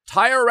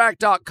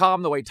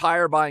 TireRack.com, the way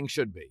tire buying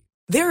should be.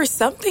 There are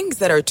some things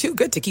that are too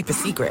good to keep a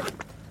secret.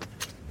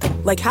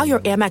 Like how your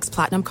Amex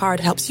Platinum card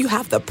helps you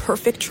have the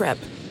perfect trip.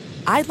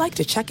 I'd like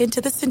to check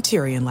into the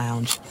Centurion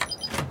Lounge.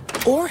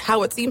 Or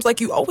how it seems like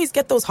you always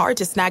get those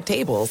hard-to-snag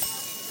tables.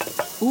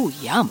 Ooh,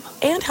 yum.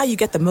 And how you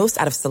get the most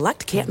out of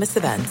select can't-miss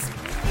events.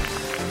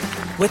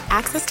 With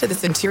access to the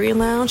Centurion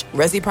Lounge,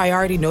 Resi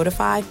Priority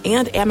Notify,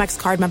 and Amex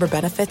card member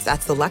benefits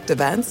at select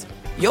events,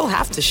 you'll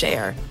have to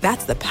share.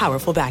 That's the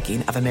powerful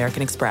backing of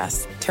American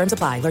Express. Terms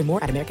apply. Learn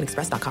more at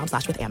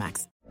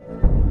americanexpress.com/withAmex.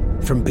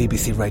 From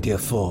BBC Radio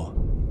 4,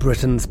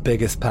 Britain's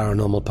biggest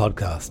paranormal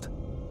podcast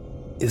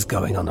is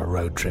going on a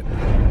road trip.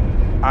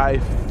 I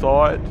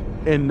thought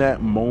in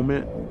that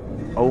moment,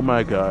 oh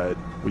my God,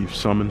 we've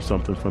summoned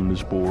something from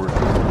this board.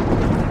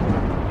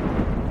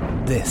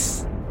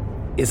 This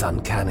is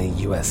Uncanny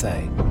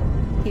USA.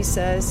 He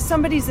says,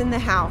 somebody's in the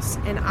house,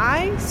 and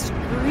I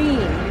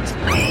screamed.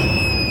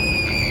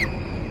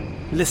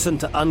 Listen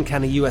to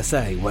Uncanny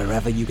USA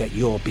wherever you get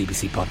your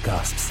BBC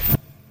podcasts,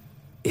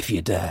 if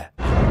you dare.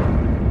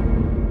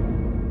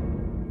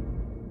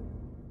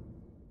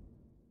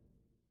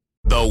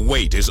 The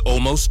wait is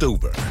almost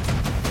over.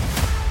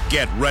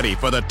 Get ready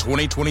for the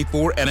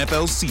 2024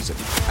 NFL season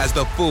as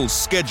the full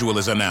schedule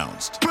is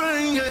announced.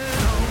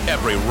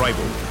 Every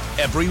rivalry,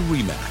 every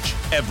rematch,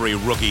 every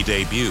rookie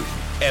debut,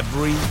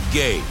 every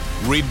game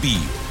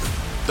revealed.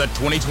 The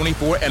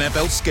 2024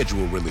 NFL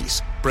schedule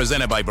release,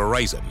 presented by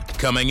Verizon,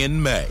 coming in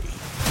May.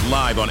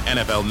 Live on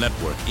NFL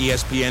Network,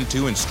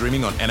 ESPN2, and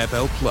streaming on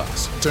NFL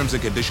Plus. Terms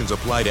and conditions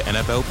apply to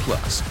NFL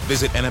Plus.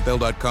 Visit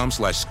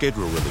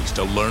NFL.com/schedule release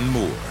to learn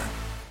more.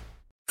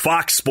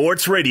 Fox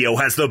Sports Radio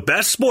has the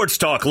best sports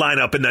talk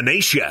lineup in the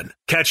nation.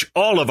 Catch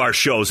all of our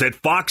shows at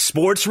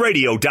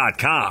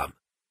foxsportsradio.com.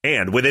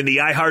 And within the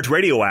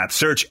iHeartRadio app,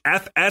 search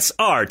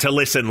FSR to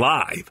listen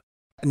live.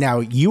 Now,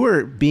 you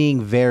were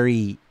being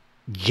very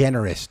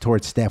generous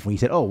towards Steph when you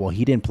said, oh, well,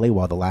 he didn't play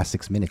well the last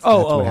 6 minutes.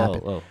 That's what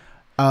happened. No.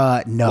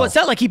 Well, it's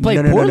not like he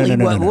played poorly.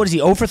 What is he,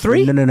 0 for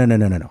 3?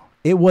 No.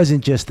 It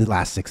wasn't just the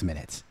last 6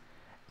 minutes.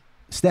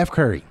 Steph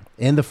Curry,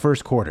 in the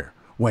first quarter,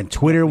 when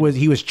Twitter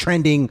he was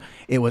trending,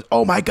 it was,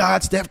 oh my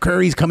God, Steph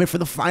Curry's coming for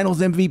the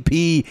finals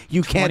MVP.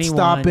 You can't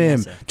stop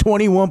him.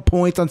 21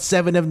 points on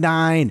 7 of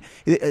 9.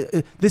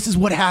 This is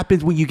what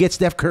happens when you get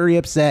Steph Curry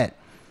upset.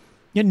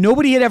 Yeah,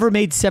 nobody had ever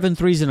made 7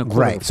 threes in a quarter.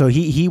 Right. So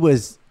he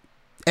was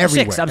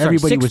everywhere.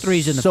 Everybody was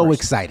threes in the so first.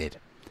 excited.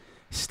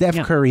 Steph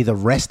Curry, the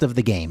rest of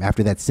the game,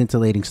 after that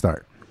scintillating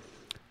start,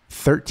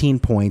 13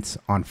 points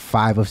on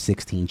 5 of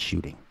 16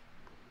 shooting.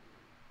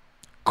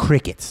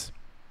 Crickets.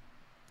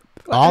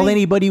 All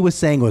anybody was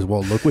saying was,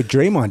 well, look what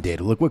Draymond did.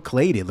 Look what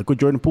Klay did. Look what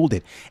Jordan Poole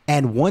did.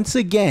 And once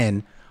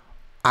again,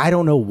 I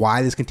don't know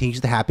why this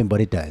continues to happen,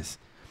 but it does.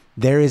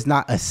 There is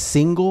not a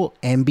single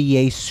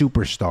NBA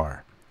superstar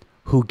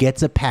who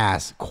gets a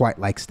pass quite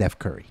like Steph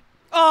Curry.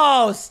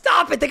 Oh,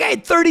 stop it. The guy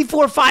had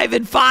 34, 5,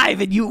 and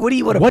 5. And you want to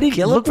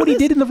kill him? Look what he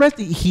did in the rest.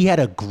 He had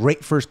a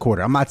great first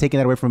quarter. I'm not taking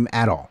that away from him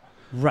at all.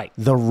 Right.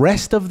 The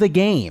rest of the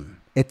game,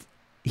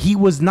 he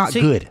was not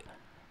good.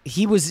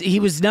 He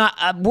was not.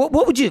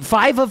 What would you?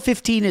 5 of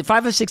 15.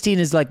 5 of 16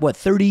 is like what?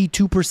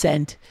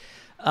 32%.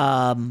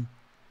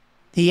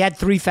 He had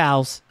 3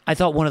 fouls. I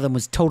thought one of them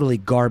was totally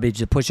garbage.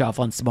 The push off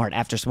on Smart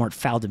after Smart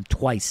fouled him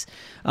twice.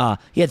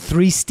 He had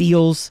 3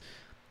 steals.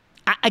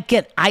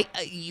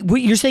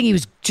 You're saying he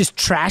was just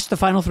trashed the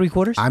final 3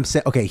 quarters? I'm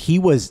saying, okay, he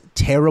was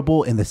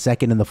terrible in the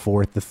second and the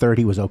fourth. The third,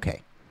 he was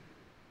okay.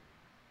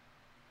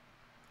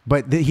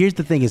 But here's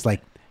the thing: is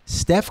like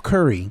Steph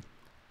Curry.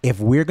 If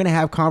we're going to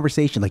have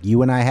conversation like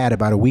you and I had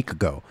about a week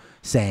ago,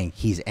 saying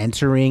he's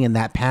entering in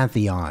that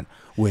pantheon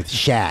with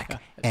Shaq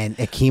and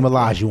Akeem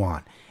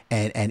Olajuwon,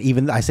 and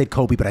even I said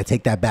Kobe, but I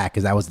take that back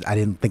because I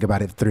didn't think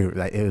about it through.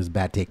 It was a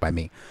bad take by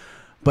me.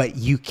 But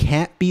you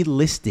can't be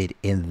listed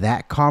in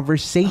that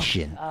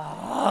conversation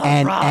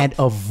and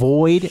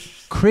avoid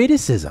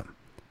criticism.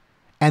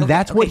 And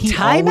that's what he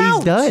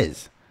always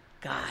does.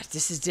 Gosh,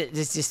 this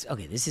is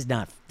okay. This is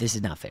not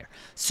fair.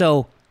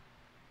 So,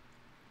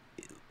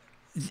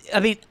 I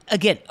mean,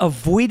 again,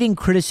 avoiding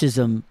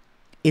criticism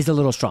is a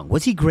little strong.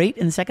 Was he great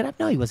in the second half?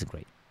 No, he wasn't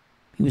great.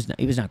 He was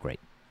not great.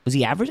 Was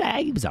he average?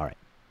 He was all right.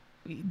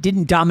 He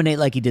didn't dominate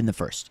like he did in the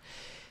first.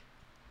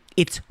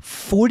 It's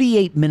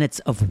 48 minutes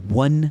of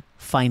one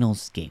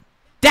finals game.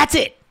 That's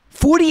it.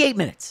 48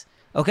 minutes.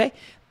 Okay?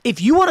 If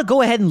you want to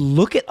go ahead and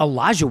look at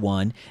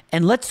Olajuwon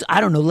and let's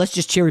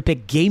just cherry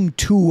pick game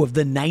 2 of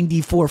the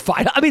 94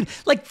 final. I mean,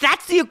 like,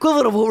 that's the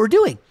equivalent of what we're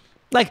doing.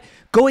 Like,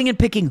 going and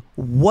picking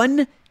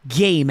one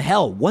game,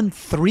 hell, 1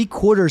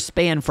 3/4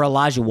 span for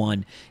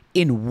Olajuwon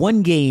in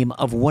one game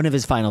of one of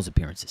his finals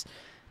appearances.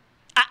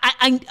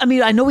 I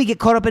mean, I know we get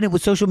caught up in it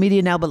with social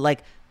media now, but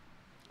like,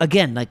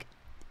 again, like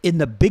in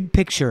the big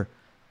picture,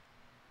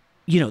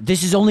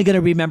 this is only going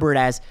to remember it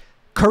as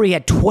Curry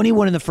had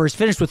 21 in the first,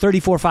 finished with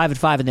 34, 5 and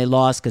 5, and they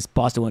lost because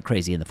Boston went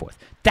crazy in the fourth.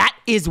 That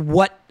is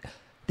what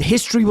the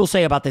history will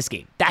say about this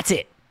game. That's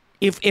it.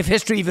 If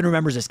history even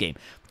remembers this game.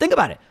 Think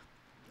about it.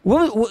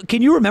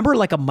 Can you remember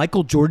like a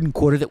Michael Jordan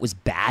quarter that was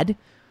bad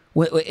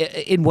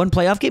in one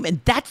playoff game?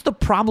 And that's the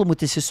problem with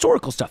this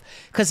historical stuff.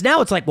 Because now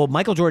it's like, well,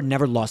 Michael Jordan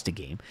never lost a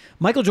game.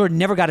 Michael Jordan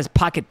never got his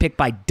pocket picked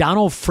by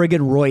Donald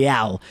friggin'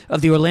 Royale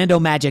of the Orlando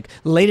Magic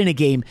late in a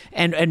game,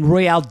 and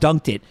Royale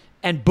dunked it,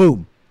 and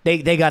boom,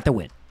 they got the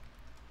win.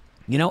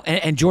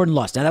 And Jordan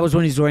lost. Now, that was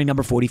when he was wearing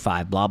number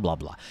 45, blah, blah,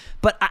 blah.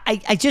 But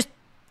I just...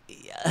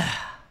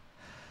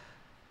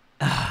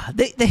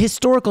 the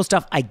historical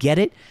stuff, I get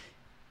it.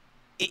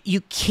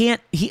 You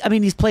can't...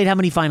 he's played how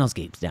many finals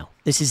games now?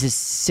 This is his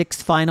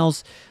 6th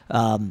finals.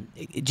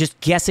 Just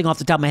guessing off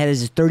the top of my head, this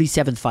is his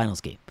 37th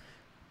finals game.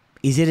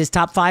 Is it his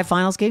top 5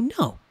 finals game?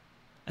 No.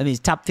 His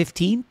top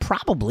 15?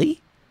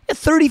 Probably.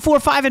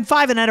 34, 5 and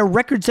 5 and had a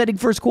record-setting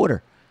first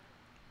quarter.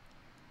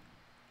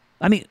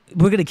 We're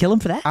going to kill him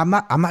for that? I'm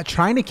not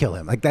trying to kill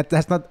him. Like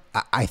that's not...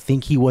 I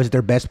think he was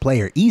their best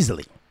player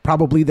easily.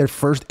 Probably their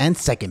first and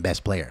second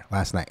best player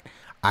last night.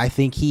 I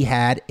think he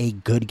had a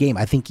good game.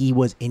 I think he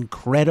was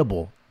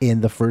incredible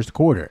in the first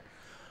quarter.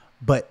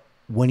 But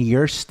when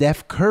you're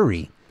Steph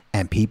Curry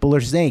and people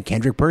are saying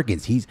Kendrick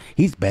Perkins, he's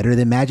better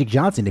than Magic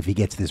Johnson if he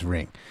gets this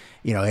ring.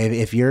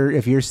 If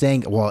you're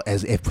saying, well,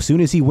 as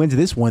soon as he wins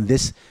this one,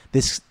 this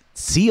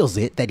seals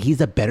it that he's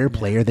a better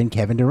player than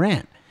Kevin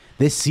Durant.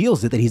 This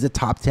seals it that he's a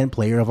top 10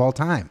 player of all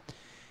time.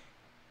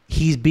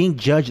 He's being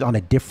judged on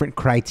a different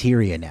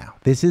criteria now.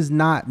 This is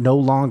no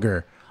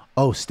longer,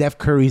 Steph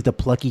Curry's the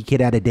plucky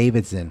kid out of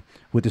Davidson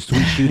with the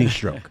sweet shooting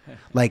stroke.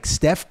 Like,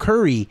 Steph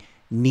Curry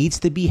needs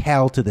to be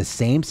held to the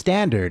same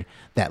standard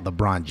that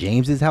LeBron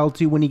James is held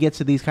to when he gets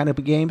to these kind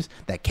of games,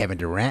 that Kevin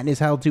Durant is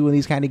held to in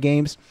these kind of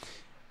games.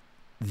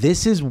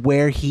 This is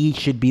where he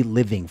should be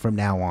living from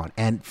now on.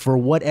 And for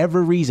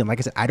whatever reason, like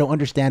I said, I don't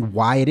understand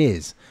why it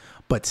is,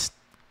 but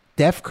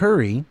Steph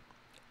Curry,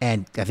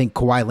 and I think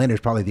Kawhi Leonard is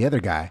probably the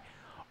other guy,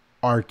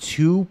 are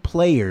 2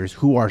 players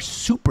who are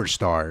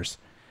superstars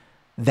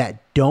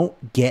that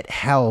don't get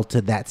held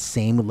to that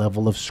same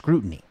level of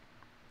scrutiny.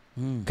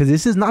 Because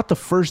this is not the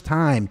first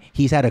time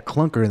he's had a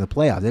clunker in the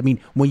playoffs.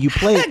 When you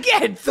play...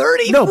 Again,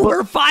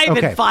 34, 5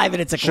 and 5,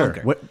 and it's a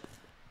clunker.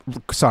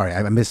 Sorry,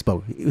 I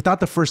misspoke. It's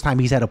not the first time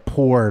he's had a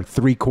poor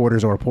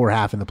 3/4 or a poor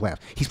half in the playoffs.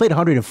 He's played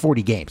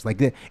 140 games.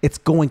 Like, it's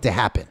going to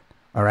happen,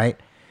 all right?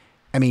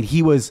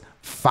 He was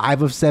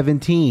 5 of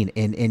 17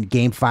 in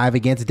Game 5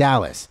 against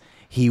Dallas.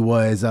 He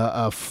was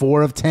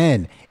 4 of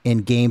 10 in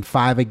Game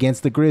 5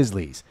 against the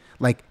Grizzlies.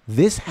 Like,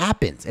 this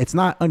happens. It's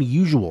not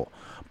unusual.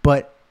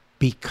 But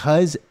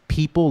because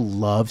people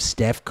love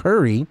Steph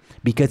Curry,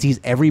 because he's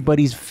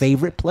everybody's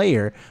favorite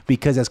player,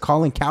 because as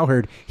Colin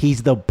Cowherd,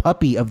 he's the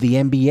puppy of the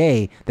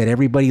NBA that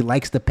everybody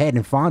likes to pet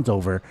and fawns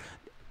over,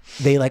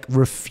 they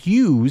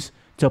refuse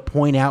to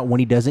point out when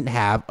he doesn't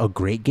have a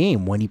great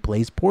game, when he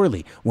plays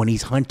poorly, when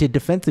he's hunted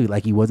defensively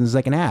like he was in the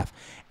second half.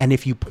 And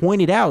if you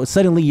point it out,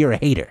 suddenly you're a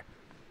hater.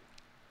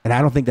 And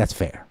I don't think that's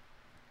fair.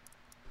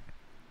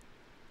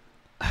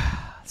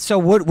 So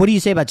what do you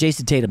say about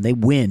Jason Tatum? They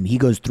win. He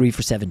goes 3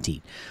 for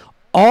 17.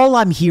 All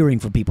I'm hearing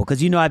from people,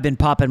 because I've been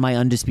popping my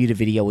Undisputed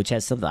video, which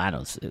has something,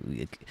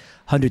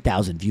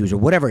 100,000 views or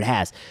whatever it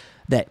has,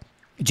 that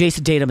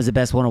Jason Tatum is the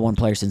best one-on-one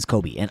player since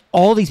Kobe. And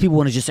all these people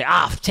want to just say,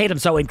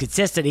 Tatum's so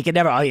inconsistent. He can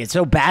never, it's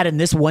so bad in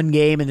this one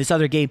game and this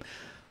other game.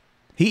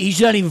 He's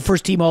not even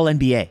first team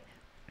All-NBA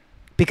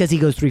because he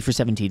goes 3 for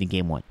 17 in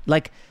game 1.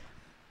 Like,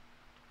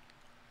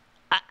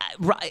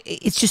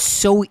 it's just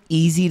so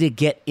easy to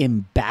get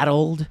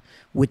embattled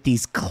with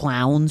these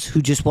clowns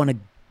who just want to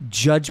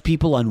judge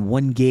people on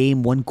one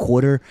game, one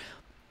quarter.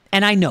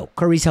 And I know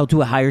Curry's held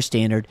to a higher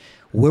standard.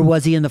 Where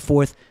was he in the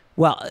fourth?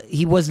 Well,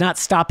 he was not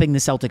stopping the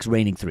Celtics'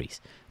 raining threes.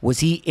 Was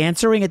he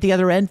answering at the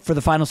other end? For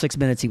the final 6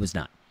 minutes, he was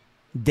not.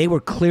 They were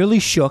clearly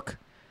shook.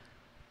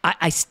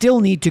 I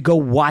still need to go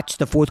watch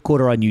the fourth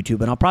quarter on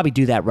YouTube, and I'll probably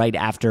do that right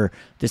after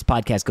this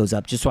podcast goes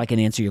up just so I can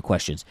answer your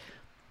questions.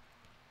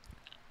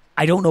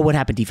 I don't know what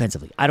happened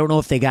defensively. I don't know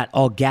if they got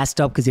all gassed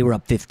up because they were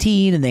up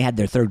 15 and they had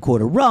their third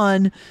quarter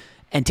run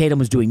and Tatum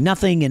was doing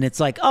nothing. And it's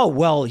like, oh,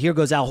 well, here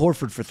goes Al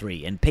Horford for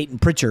 3 and Peyton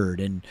Pritchard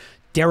and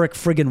Derek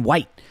friggin'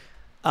 White.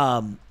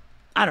 I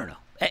don't know.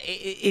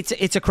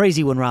 It's a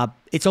crazy one, Rob.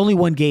 It's only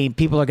one game.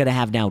 People are going to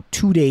have now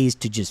 2 days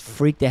to just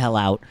freak the hell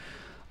out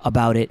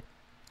about it.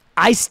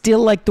 I still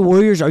like the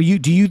Warriors.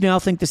 Do you now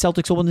think the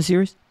Celtics will win the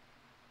series?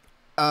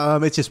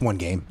 It's just one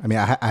game. I mean,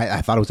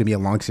 I thought it was going to be a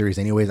long series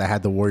anyways. I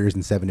had the Warriors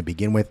in 7 to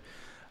begin with.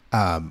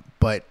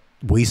 But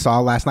we saw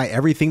last night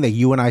everything that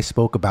you and I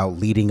spoke about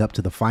leading up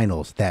to the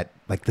finals, that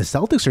like the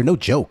Celtics are no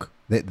joke.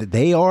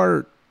 They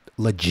are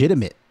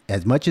legitimate.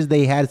 As much as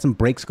they had some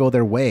breaks go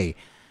their way,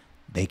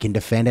 they can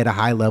defend at a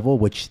high level,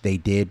 which they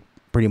did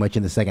pretty much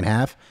in the second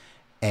half.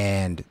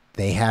 And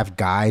they have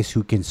guys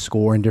who can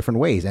score in different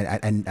ways. And I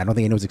don't think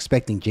anyone was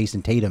expecting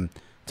Jason Tatum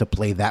to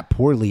play that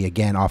poorly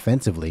again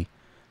offensively.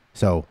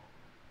 So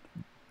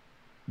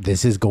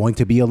this is going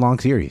to be a long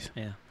series.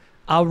 Yeah.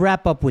 I'll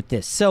wrap up with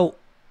this. So,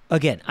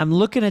 again, I'm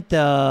looking at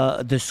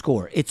the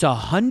score. It's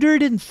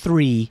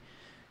 103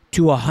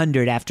 to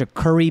 100 after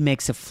Curry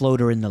makes a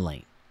floater in the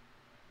lane.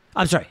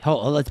 I'm sorry.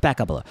 Hold on, let's back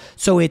up a little.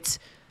 So it's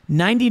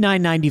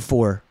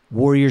 99-94.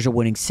 Warriors are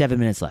winning. 7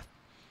 minutes left.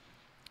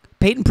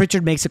 Peyton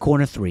Pritchard makes a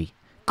corner 3.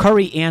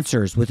 Curry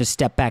answers with a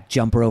step-back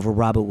jumper over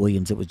Robert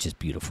Williams. It was just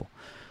beautiful.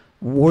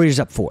 Warriors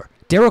up 4.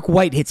 Derek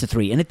White hits a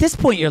 3. And at this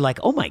point, you're like,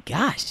 oh, my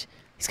gosh.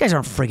 These guys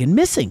aren't friggin'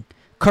 missing.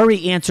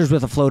 Curry answers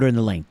with a floater in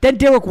the lane. Then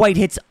Derek White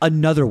hits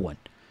another one,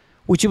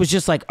 which it was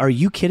just like, are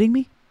you kidding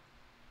me?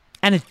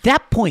 And at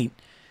that point,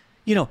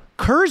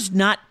 Kerr's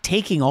not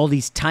taking all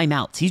these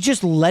timeouts. He's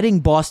just letting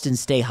Boston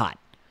stay hot.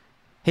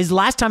 His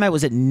last timeout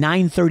was at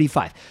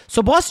 9:35.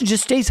 So Boston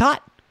just stays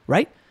hot,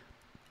 right?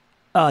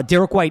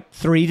 Derek White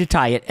 3 to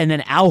tie it, and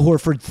then Al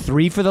Horford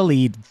 3 for the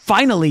lead.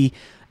 Finally,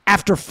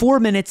 after 4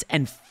 minutes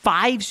and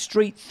 5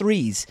 straight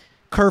threes,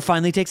 Kerr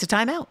finally takes a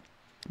timeout.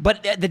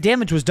 But the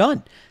damage was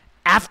done.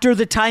 After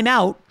the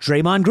timeout,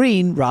 Draymond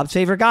Green, Rob's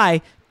favorite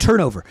guy,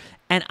 turnover.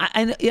 And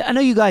I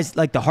know you guys,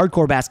 like the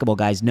hardcore basketball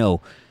guys,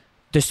 know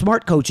the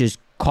smart coaches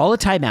call a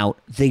timeout,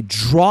 they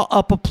draw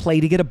up a play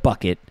to get a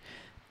bucket,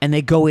 and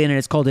they go in, and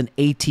it's called an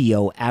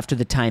ATO. After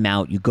the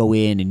timeout, you go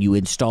in and you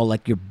install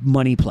like your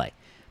money play.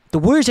 The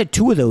Warriors had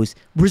 2 of those,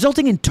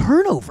 resulting in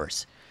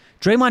turnovers.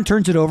 Draymond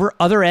turns it over,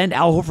 other end,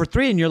 Al Horford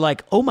 3, and you're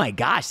like, oh my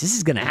gosh, this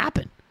is going to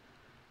happen.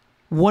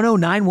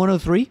 109,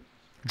 103.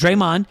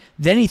 Draymond,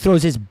 then he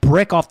throws his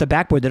brick off the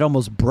backboard that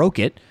almost broke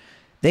it.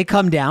 They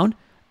come down,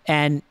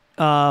 and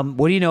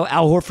what do you know?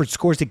 Al Horford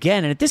scores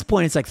again, and at this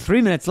point, it's like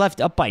 3 minutes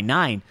left, up by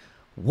 9.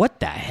 What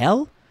the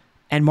hell?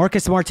 And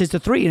Marcus Smart hits the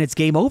 3, and it's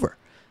game over.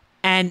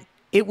 And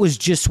it was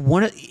just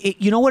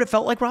you know what it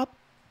felt like, Rob?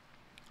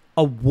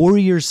 A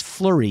Warriors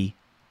flurry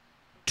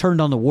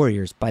turned on the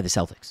Warriors by the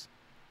Celtics.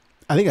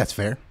 I think that's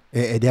fair.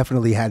 It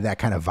definitely had that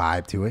kind of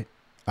vibe to it.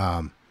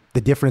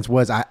 The difference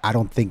was I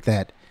don't think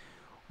that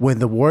when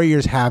the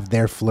Warriors have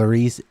their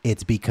flurries,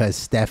 it's because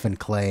Steph and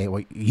Clay, well,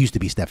 it used to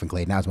be Steph and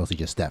Clay, now it's mostly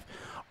just Steph,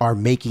 are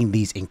making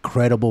these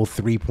incredible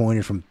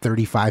three-pointers from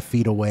 35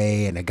 feet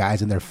away and the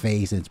guy's in their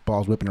face and it's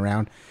balls whipping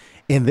around.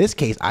 In this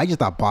case, I just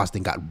thought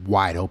Boston got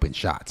wide open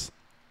shots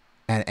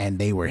and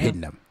they were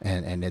hitting them.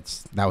 And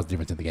that was the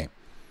difference in the game.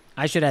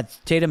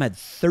 Tatum had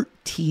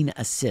 13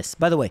 assists.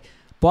 By the way,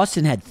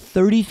 Boston had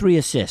 33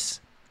 assists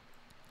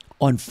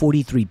on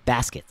 43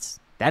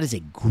 baskets. That is a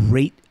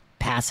great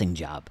passing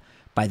job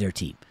by their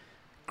team.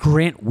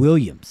 Grant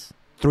Williams,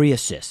 3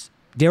 assists.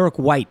 Derek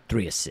White,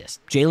 3 assists.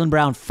 Jaylen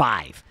Brown,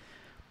 5.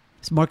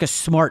 Marcus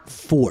Smart,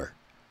 4.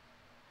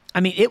 I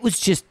mean, it was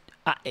just,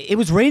 it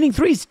was raining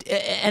threes,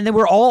 and they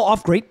were all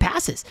off great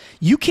passes.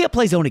 You can't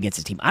play zone against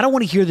a team. I don't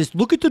want to hear this.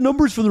 Look at the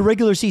numbers from the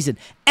regular season.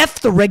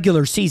 F the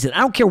regular season. I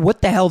don't care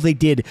what the hell they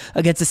did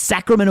against the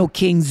Sacramento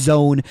Kings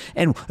zone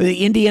and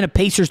the Indiana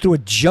Pacers threw a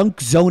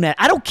junk zone at.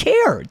 I don't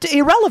care. It's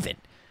irrelevant.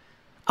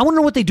 I want to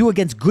know what they do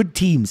against good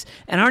teams,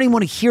 and I don't even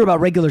want to hear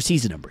about regular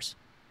season numbers.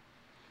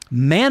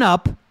 Man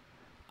up.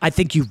 I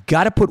think you've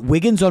got to put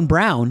Wiggins on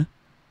Brown.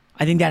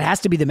 I think that has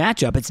to be the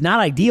matchup. It's not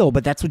ideal,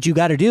 but that's what you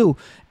got to do.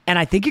 And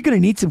I think you're going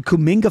to need some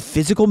Kuminga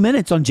physical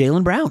minutes on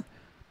Jaylen Brown.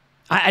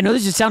 I know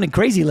this is sounding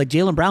crazy, like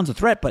Jaylen Brown's a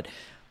threat, but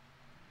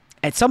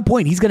at some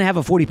point he's going to have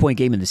a 40-point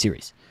game in the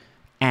series.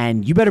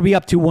 And you better be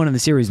up 2-1 in the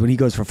series when he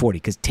goes for 40,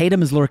 because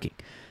Tatum is lurking.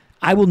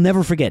 I will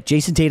never forget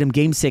Jason Tatum,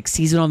 Game 6,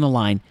 season on the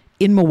line.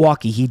 In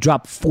Milwaukee, he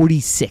dropped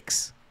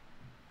 46.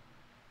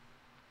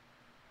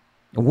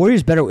 The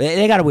Warriors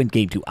they got to win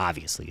Game 2,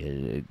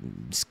 obviously,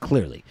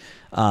 clearly.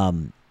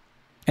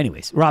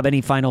 Anyways, Rob,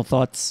 any final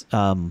thoughts?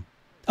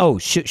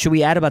 Should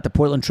we add about the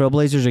Portland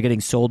Trailblazers are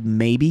getting sold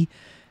maybe?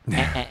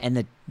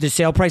 And the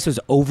sale price was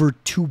over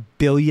 $2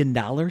 billion?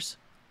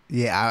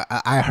 Yeah,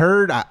 I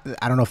heard, I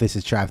don't know if this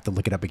is true, I have to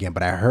look it up again,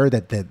 but I heard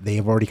that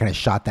they've already kind of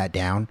shot that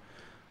down,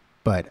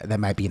 but that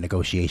might be a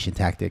negotiation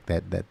tactic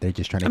that they're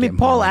just trying to get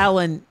more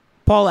money.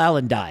 Paul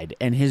Allen died,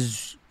 and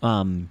his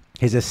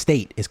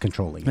estate is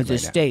controlling it.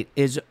 His estate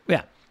is,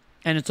 yeah.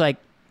 And it's like,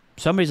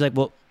 somebody's like,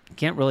 well, you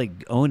can't really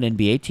own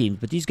NBA teams,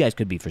 but these guys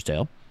could be for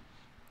sale.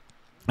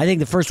 I think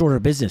the first order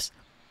of business,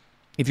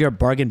 if you're a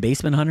bargain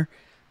basement hunter,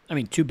 I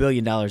mean, $2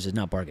 billion is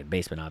not bargain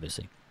basement,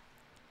 obviously,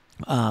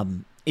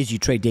 is you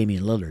trade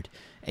Damian Lillard,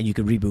 and you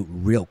can reboot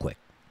real quick.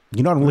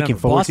 You know what I'm looking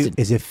forward to?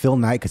 Is if Phil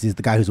Knight, because he's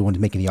the guy who's the one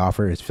making the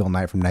offer, is Phil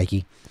Knight from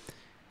Nike.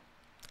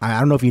 I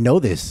don't know if you know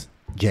this,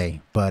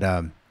 Jay,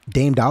 but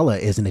Dame Dollar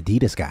is an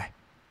Adidas guy.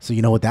 So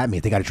you know what that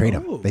means. They got to trade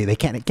him. They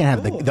can't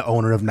have the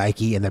owner of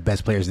Nike and their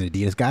best players an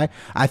Adidas guy.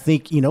 I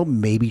think,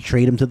 maybe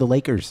trade him to the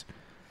Lakers.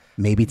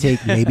 Maybe take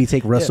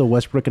Russell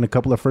Westbrook and a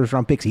couple of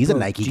first-round picks. He's a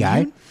Nike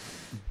guy.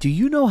 Do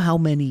you know how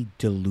many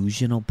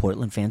delusional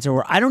Portland fans there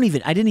were? I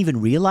didn't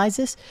even realize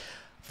this.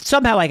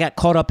 Somehow I got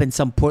caught up in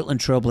some Portland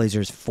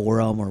Trailblazers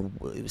forum or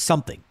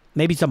something.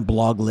 Maybe some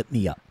blog lit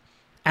me up.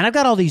 And I've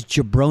got all these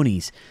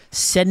jabronis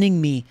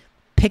sending me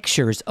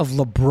pictures of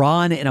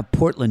LeBron in a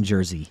Portland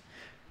jersey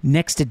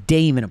next to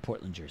Dame in a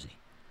Portland jersey.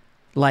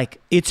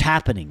 Like, it's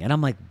happening. And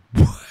I'm like,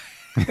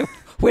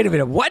 wait a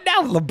minute. What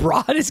now?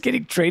 LeBron is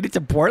getting traded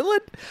to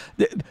Portland?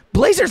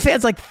 Blazer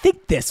fans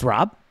think this,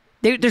 Rob.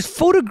 There's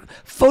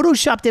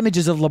photoshopped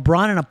images of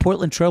LeBron in a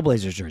Portland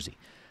Trailblazers jersey.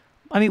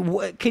 I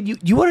mean, can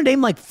you want to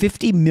name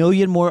 50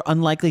 million more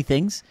unlikely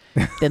things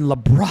than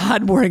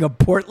LeBron wearing a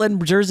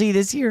Portland jersey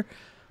this year?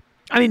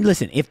 I mean,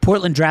 listen, if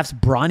Portland drafts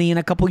Bronny in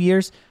a couple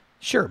years,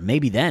 sure,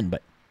 maybe then.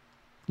 But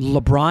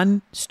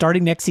LeBron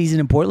starting next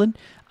season in Portland?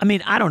 I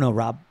mean, I don't know,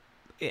 Rob.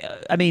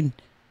 I mean,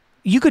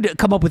 you could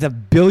come up with a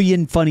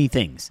billion funny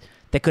things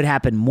that could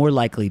happen more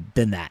likely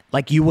than that.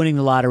 Like you winning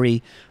the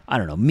lottery. I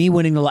don't know, me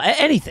winning the lottery.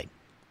 Anything.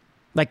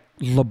 Like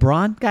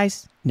LeBron,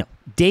 guys? No.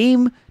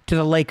 Dame to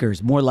the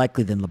Lakers, more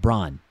likely than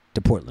LeBron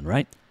to Portland,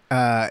 right?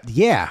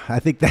 Yeah, I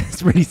think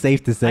that's pretty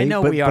safe to say. I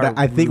know we are. But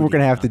I think we're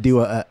going to have to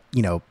do a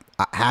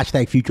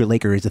hashtag Future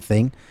Laker is a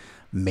thing.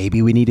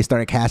 Maybe we need to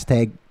start a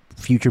hashtag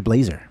Future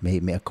Blazer.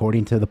 Maybe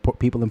according to the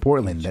people in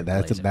Portland,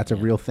 that's a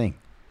real thing.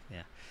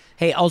 Yeah.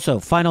 Hey, also,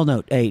 final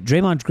note. Hey,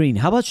 Draymond Green,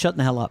 how about shutting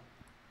the hell up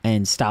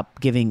and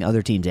stop giving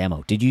other teams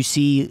ammo? Did you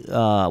see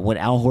when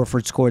Al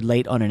Horford scored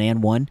late on an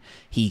and one?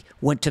 He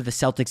went to the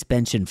Celtics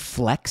bench and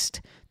flexed.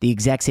 The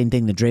exact same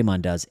thing that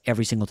Draymond does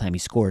every single time he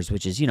scores,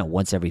 which is,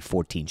 once every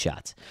 14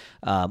 shots.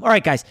 All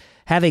right, guys,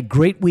 have a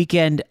great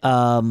weekend.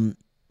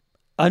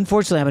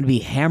 Unfortunately, I'm going to be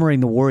hammering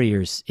the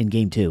Warriors in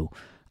Game 2.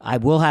 I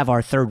will have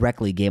our third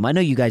rec league game. I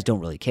know you guys don't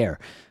really care,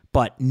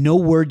 but no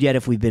word yet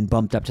if we've been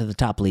bumped up to the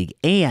top league.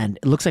 And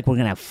it looks like we're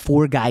going to have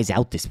 4 guys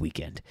out this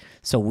weekend.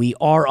 So we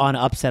are on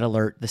upset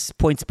alert. The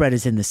point spread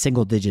is in the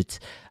single digits.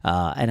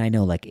 And I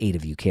know 8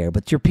 of you care,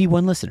 but you're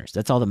P1 listeners.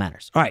 That's all that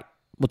matters. All right,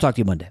 we'll talk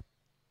to you Monday.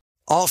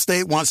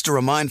 Allstate wants to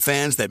remind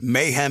fans that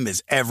mayhem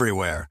is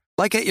everywhere,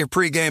 like at your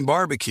pregame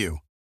barbecue.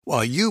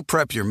 While you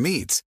prep your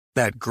meats,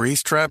 that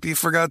grease trap you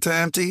forgot to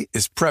empty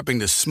is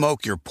prepping to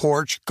smoke your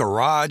porch,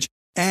 garage,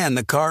 and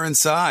the car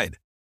inside.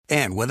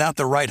 And without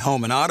the right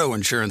home and auto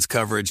insurance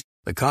coverage,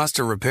 the cost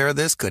to repair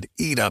this could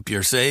eat up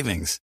your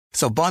savings.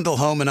 So bundle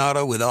home and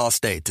auto with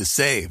Allstate to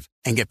save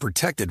and get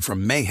protected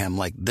from mayhem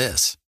like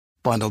this.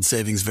 Bundled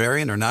savings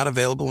vary and are not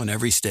available in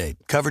every state.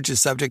 Coverage is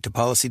subject to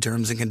policy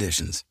terms and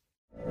conditions.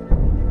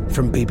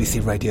 From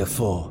BBC Radio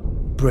 4,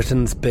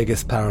 Britain's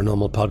biggest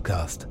paranormal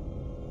podcast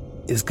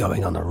is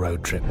going on a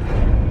road trip.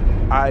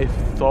 I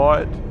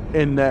thought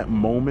in that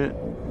moment,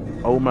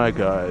 oh my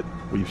God,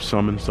 we've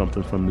summoned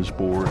something from this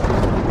board.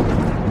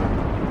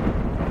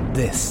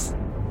 This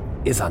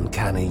is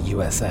Uncanny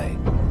USA.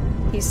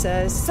 He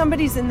says,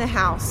 somebody's in the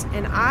house,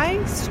 and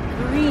I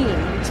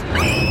screamed.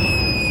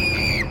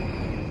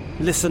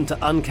 Listen to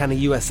Uncanny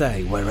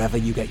USA wherever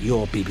you get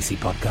your BBC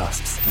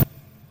podcasts,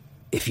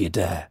 if you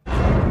dare.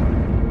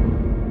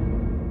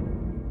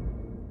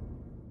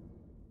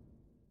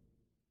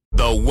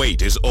 The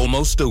wait is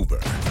almost over.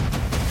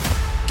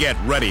 Get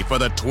ready for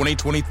the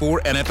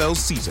 2024 NFL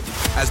season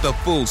as the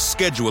full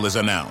schedule is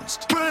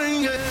announced.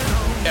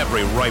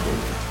 Every rivalry,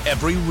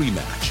 every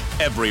rematch,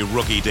 every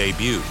rookie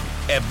debut,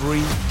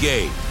 every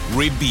game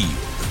revealed.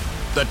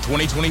 The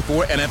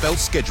 2024 NFL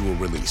schedule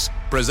release,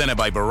 presented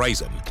by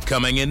Verizon,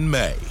 coming in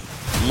May.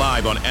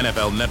 Live on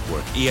NFL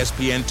Network,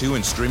 ESPN2,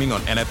 and streaming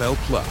on NFL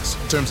Plus.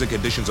 Terms and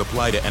conditions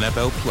apply to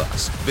NFL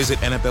Plus. Visit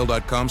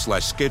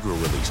NFL.com/schedule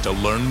release to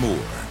learn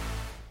more.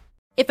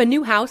 If a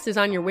new house is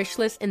on your wish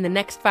list in the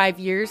next 5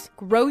 years,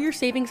 grow your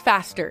savings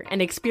faster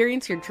and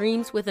experience your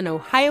dreams with an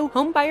Ohio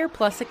Homebuyer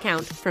Plus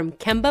account from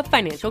Kemba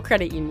Financial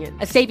Credit Union.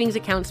 A savings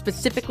account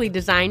specifically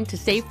designed to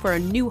save for a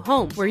new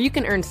home, where you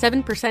can earn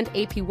 7%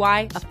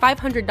 APY, a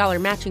 $500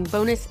 matching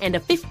bonus, and a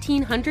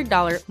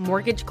 $1,500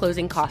 mortgage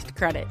closing cost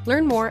credit.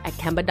 Learn more at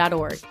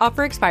Kemba.org.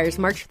 Offer expires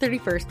March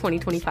 31st,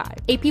 2025.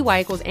 APY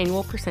equals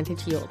annual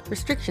percentage yield.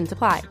 Restrictions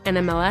apply.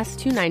 NMLS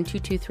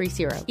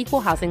 292230.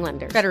 Equal housing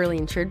lender. Federally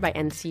insured by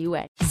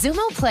NCUA.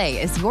 Xumo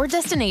Play is your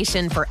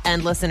destination for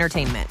endless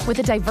entertainment. With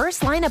a diverse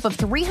lineup of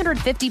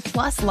 350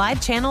 plus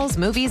live channels,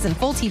 movies, and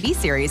full TV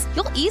series,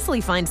 you'll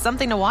easily find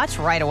something to watch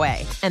right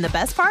away. And the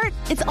best part?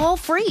 It's all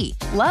free.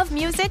 Love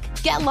music?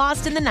 Get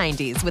lost in the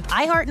 90s with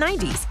iHeart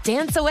 90s.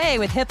 Dance away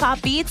with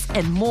hip-hop beats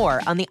and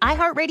more on the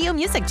iHeartRadio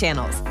music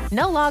channels.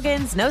 No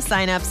logins, no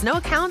signups, no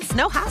accounts,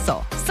 no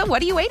hassle. So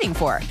what are you waiting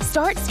for?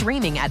 Start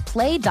streaming at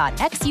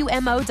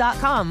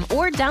play.xumo.com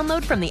or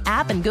download from the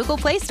app and Google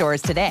Play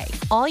stores today.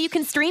 All you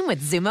can stream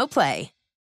with Xumo Play.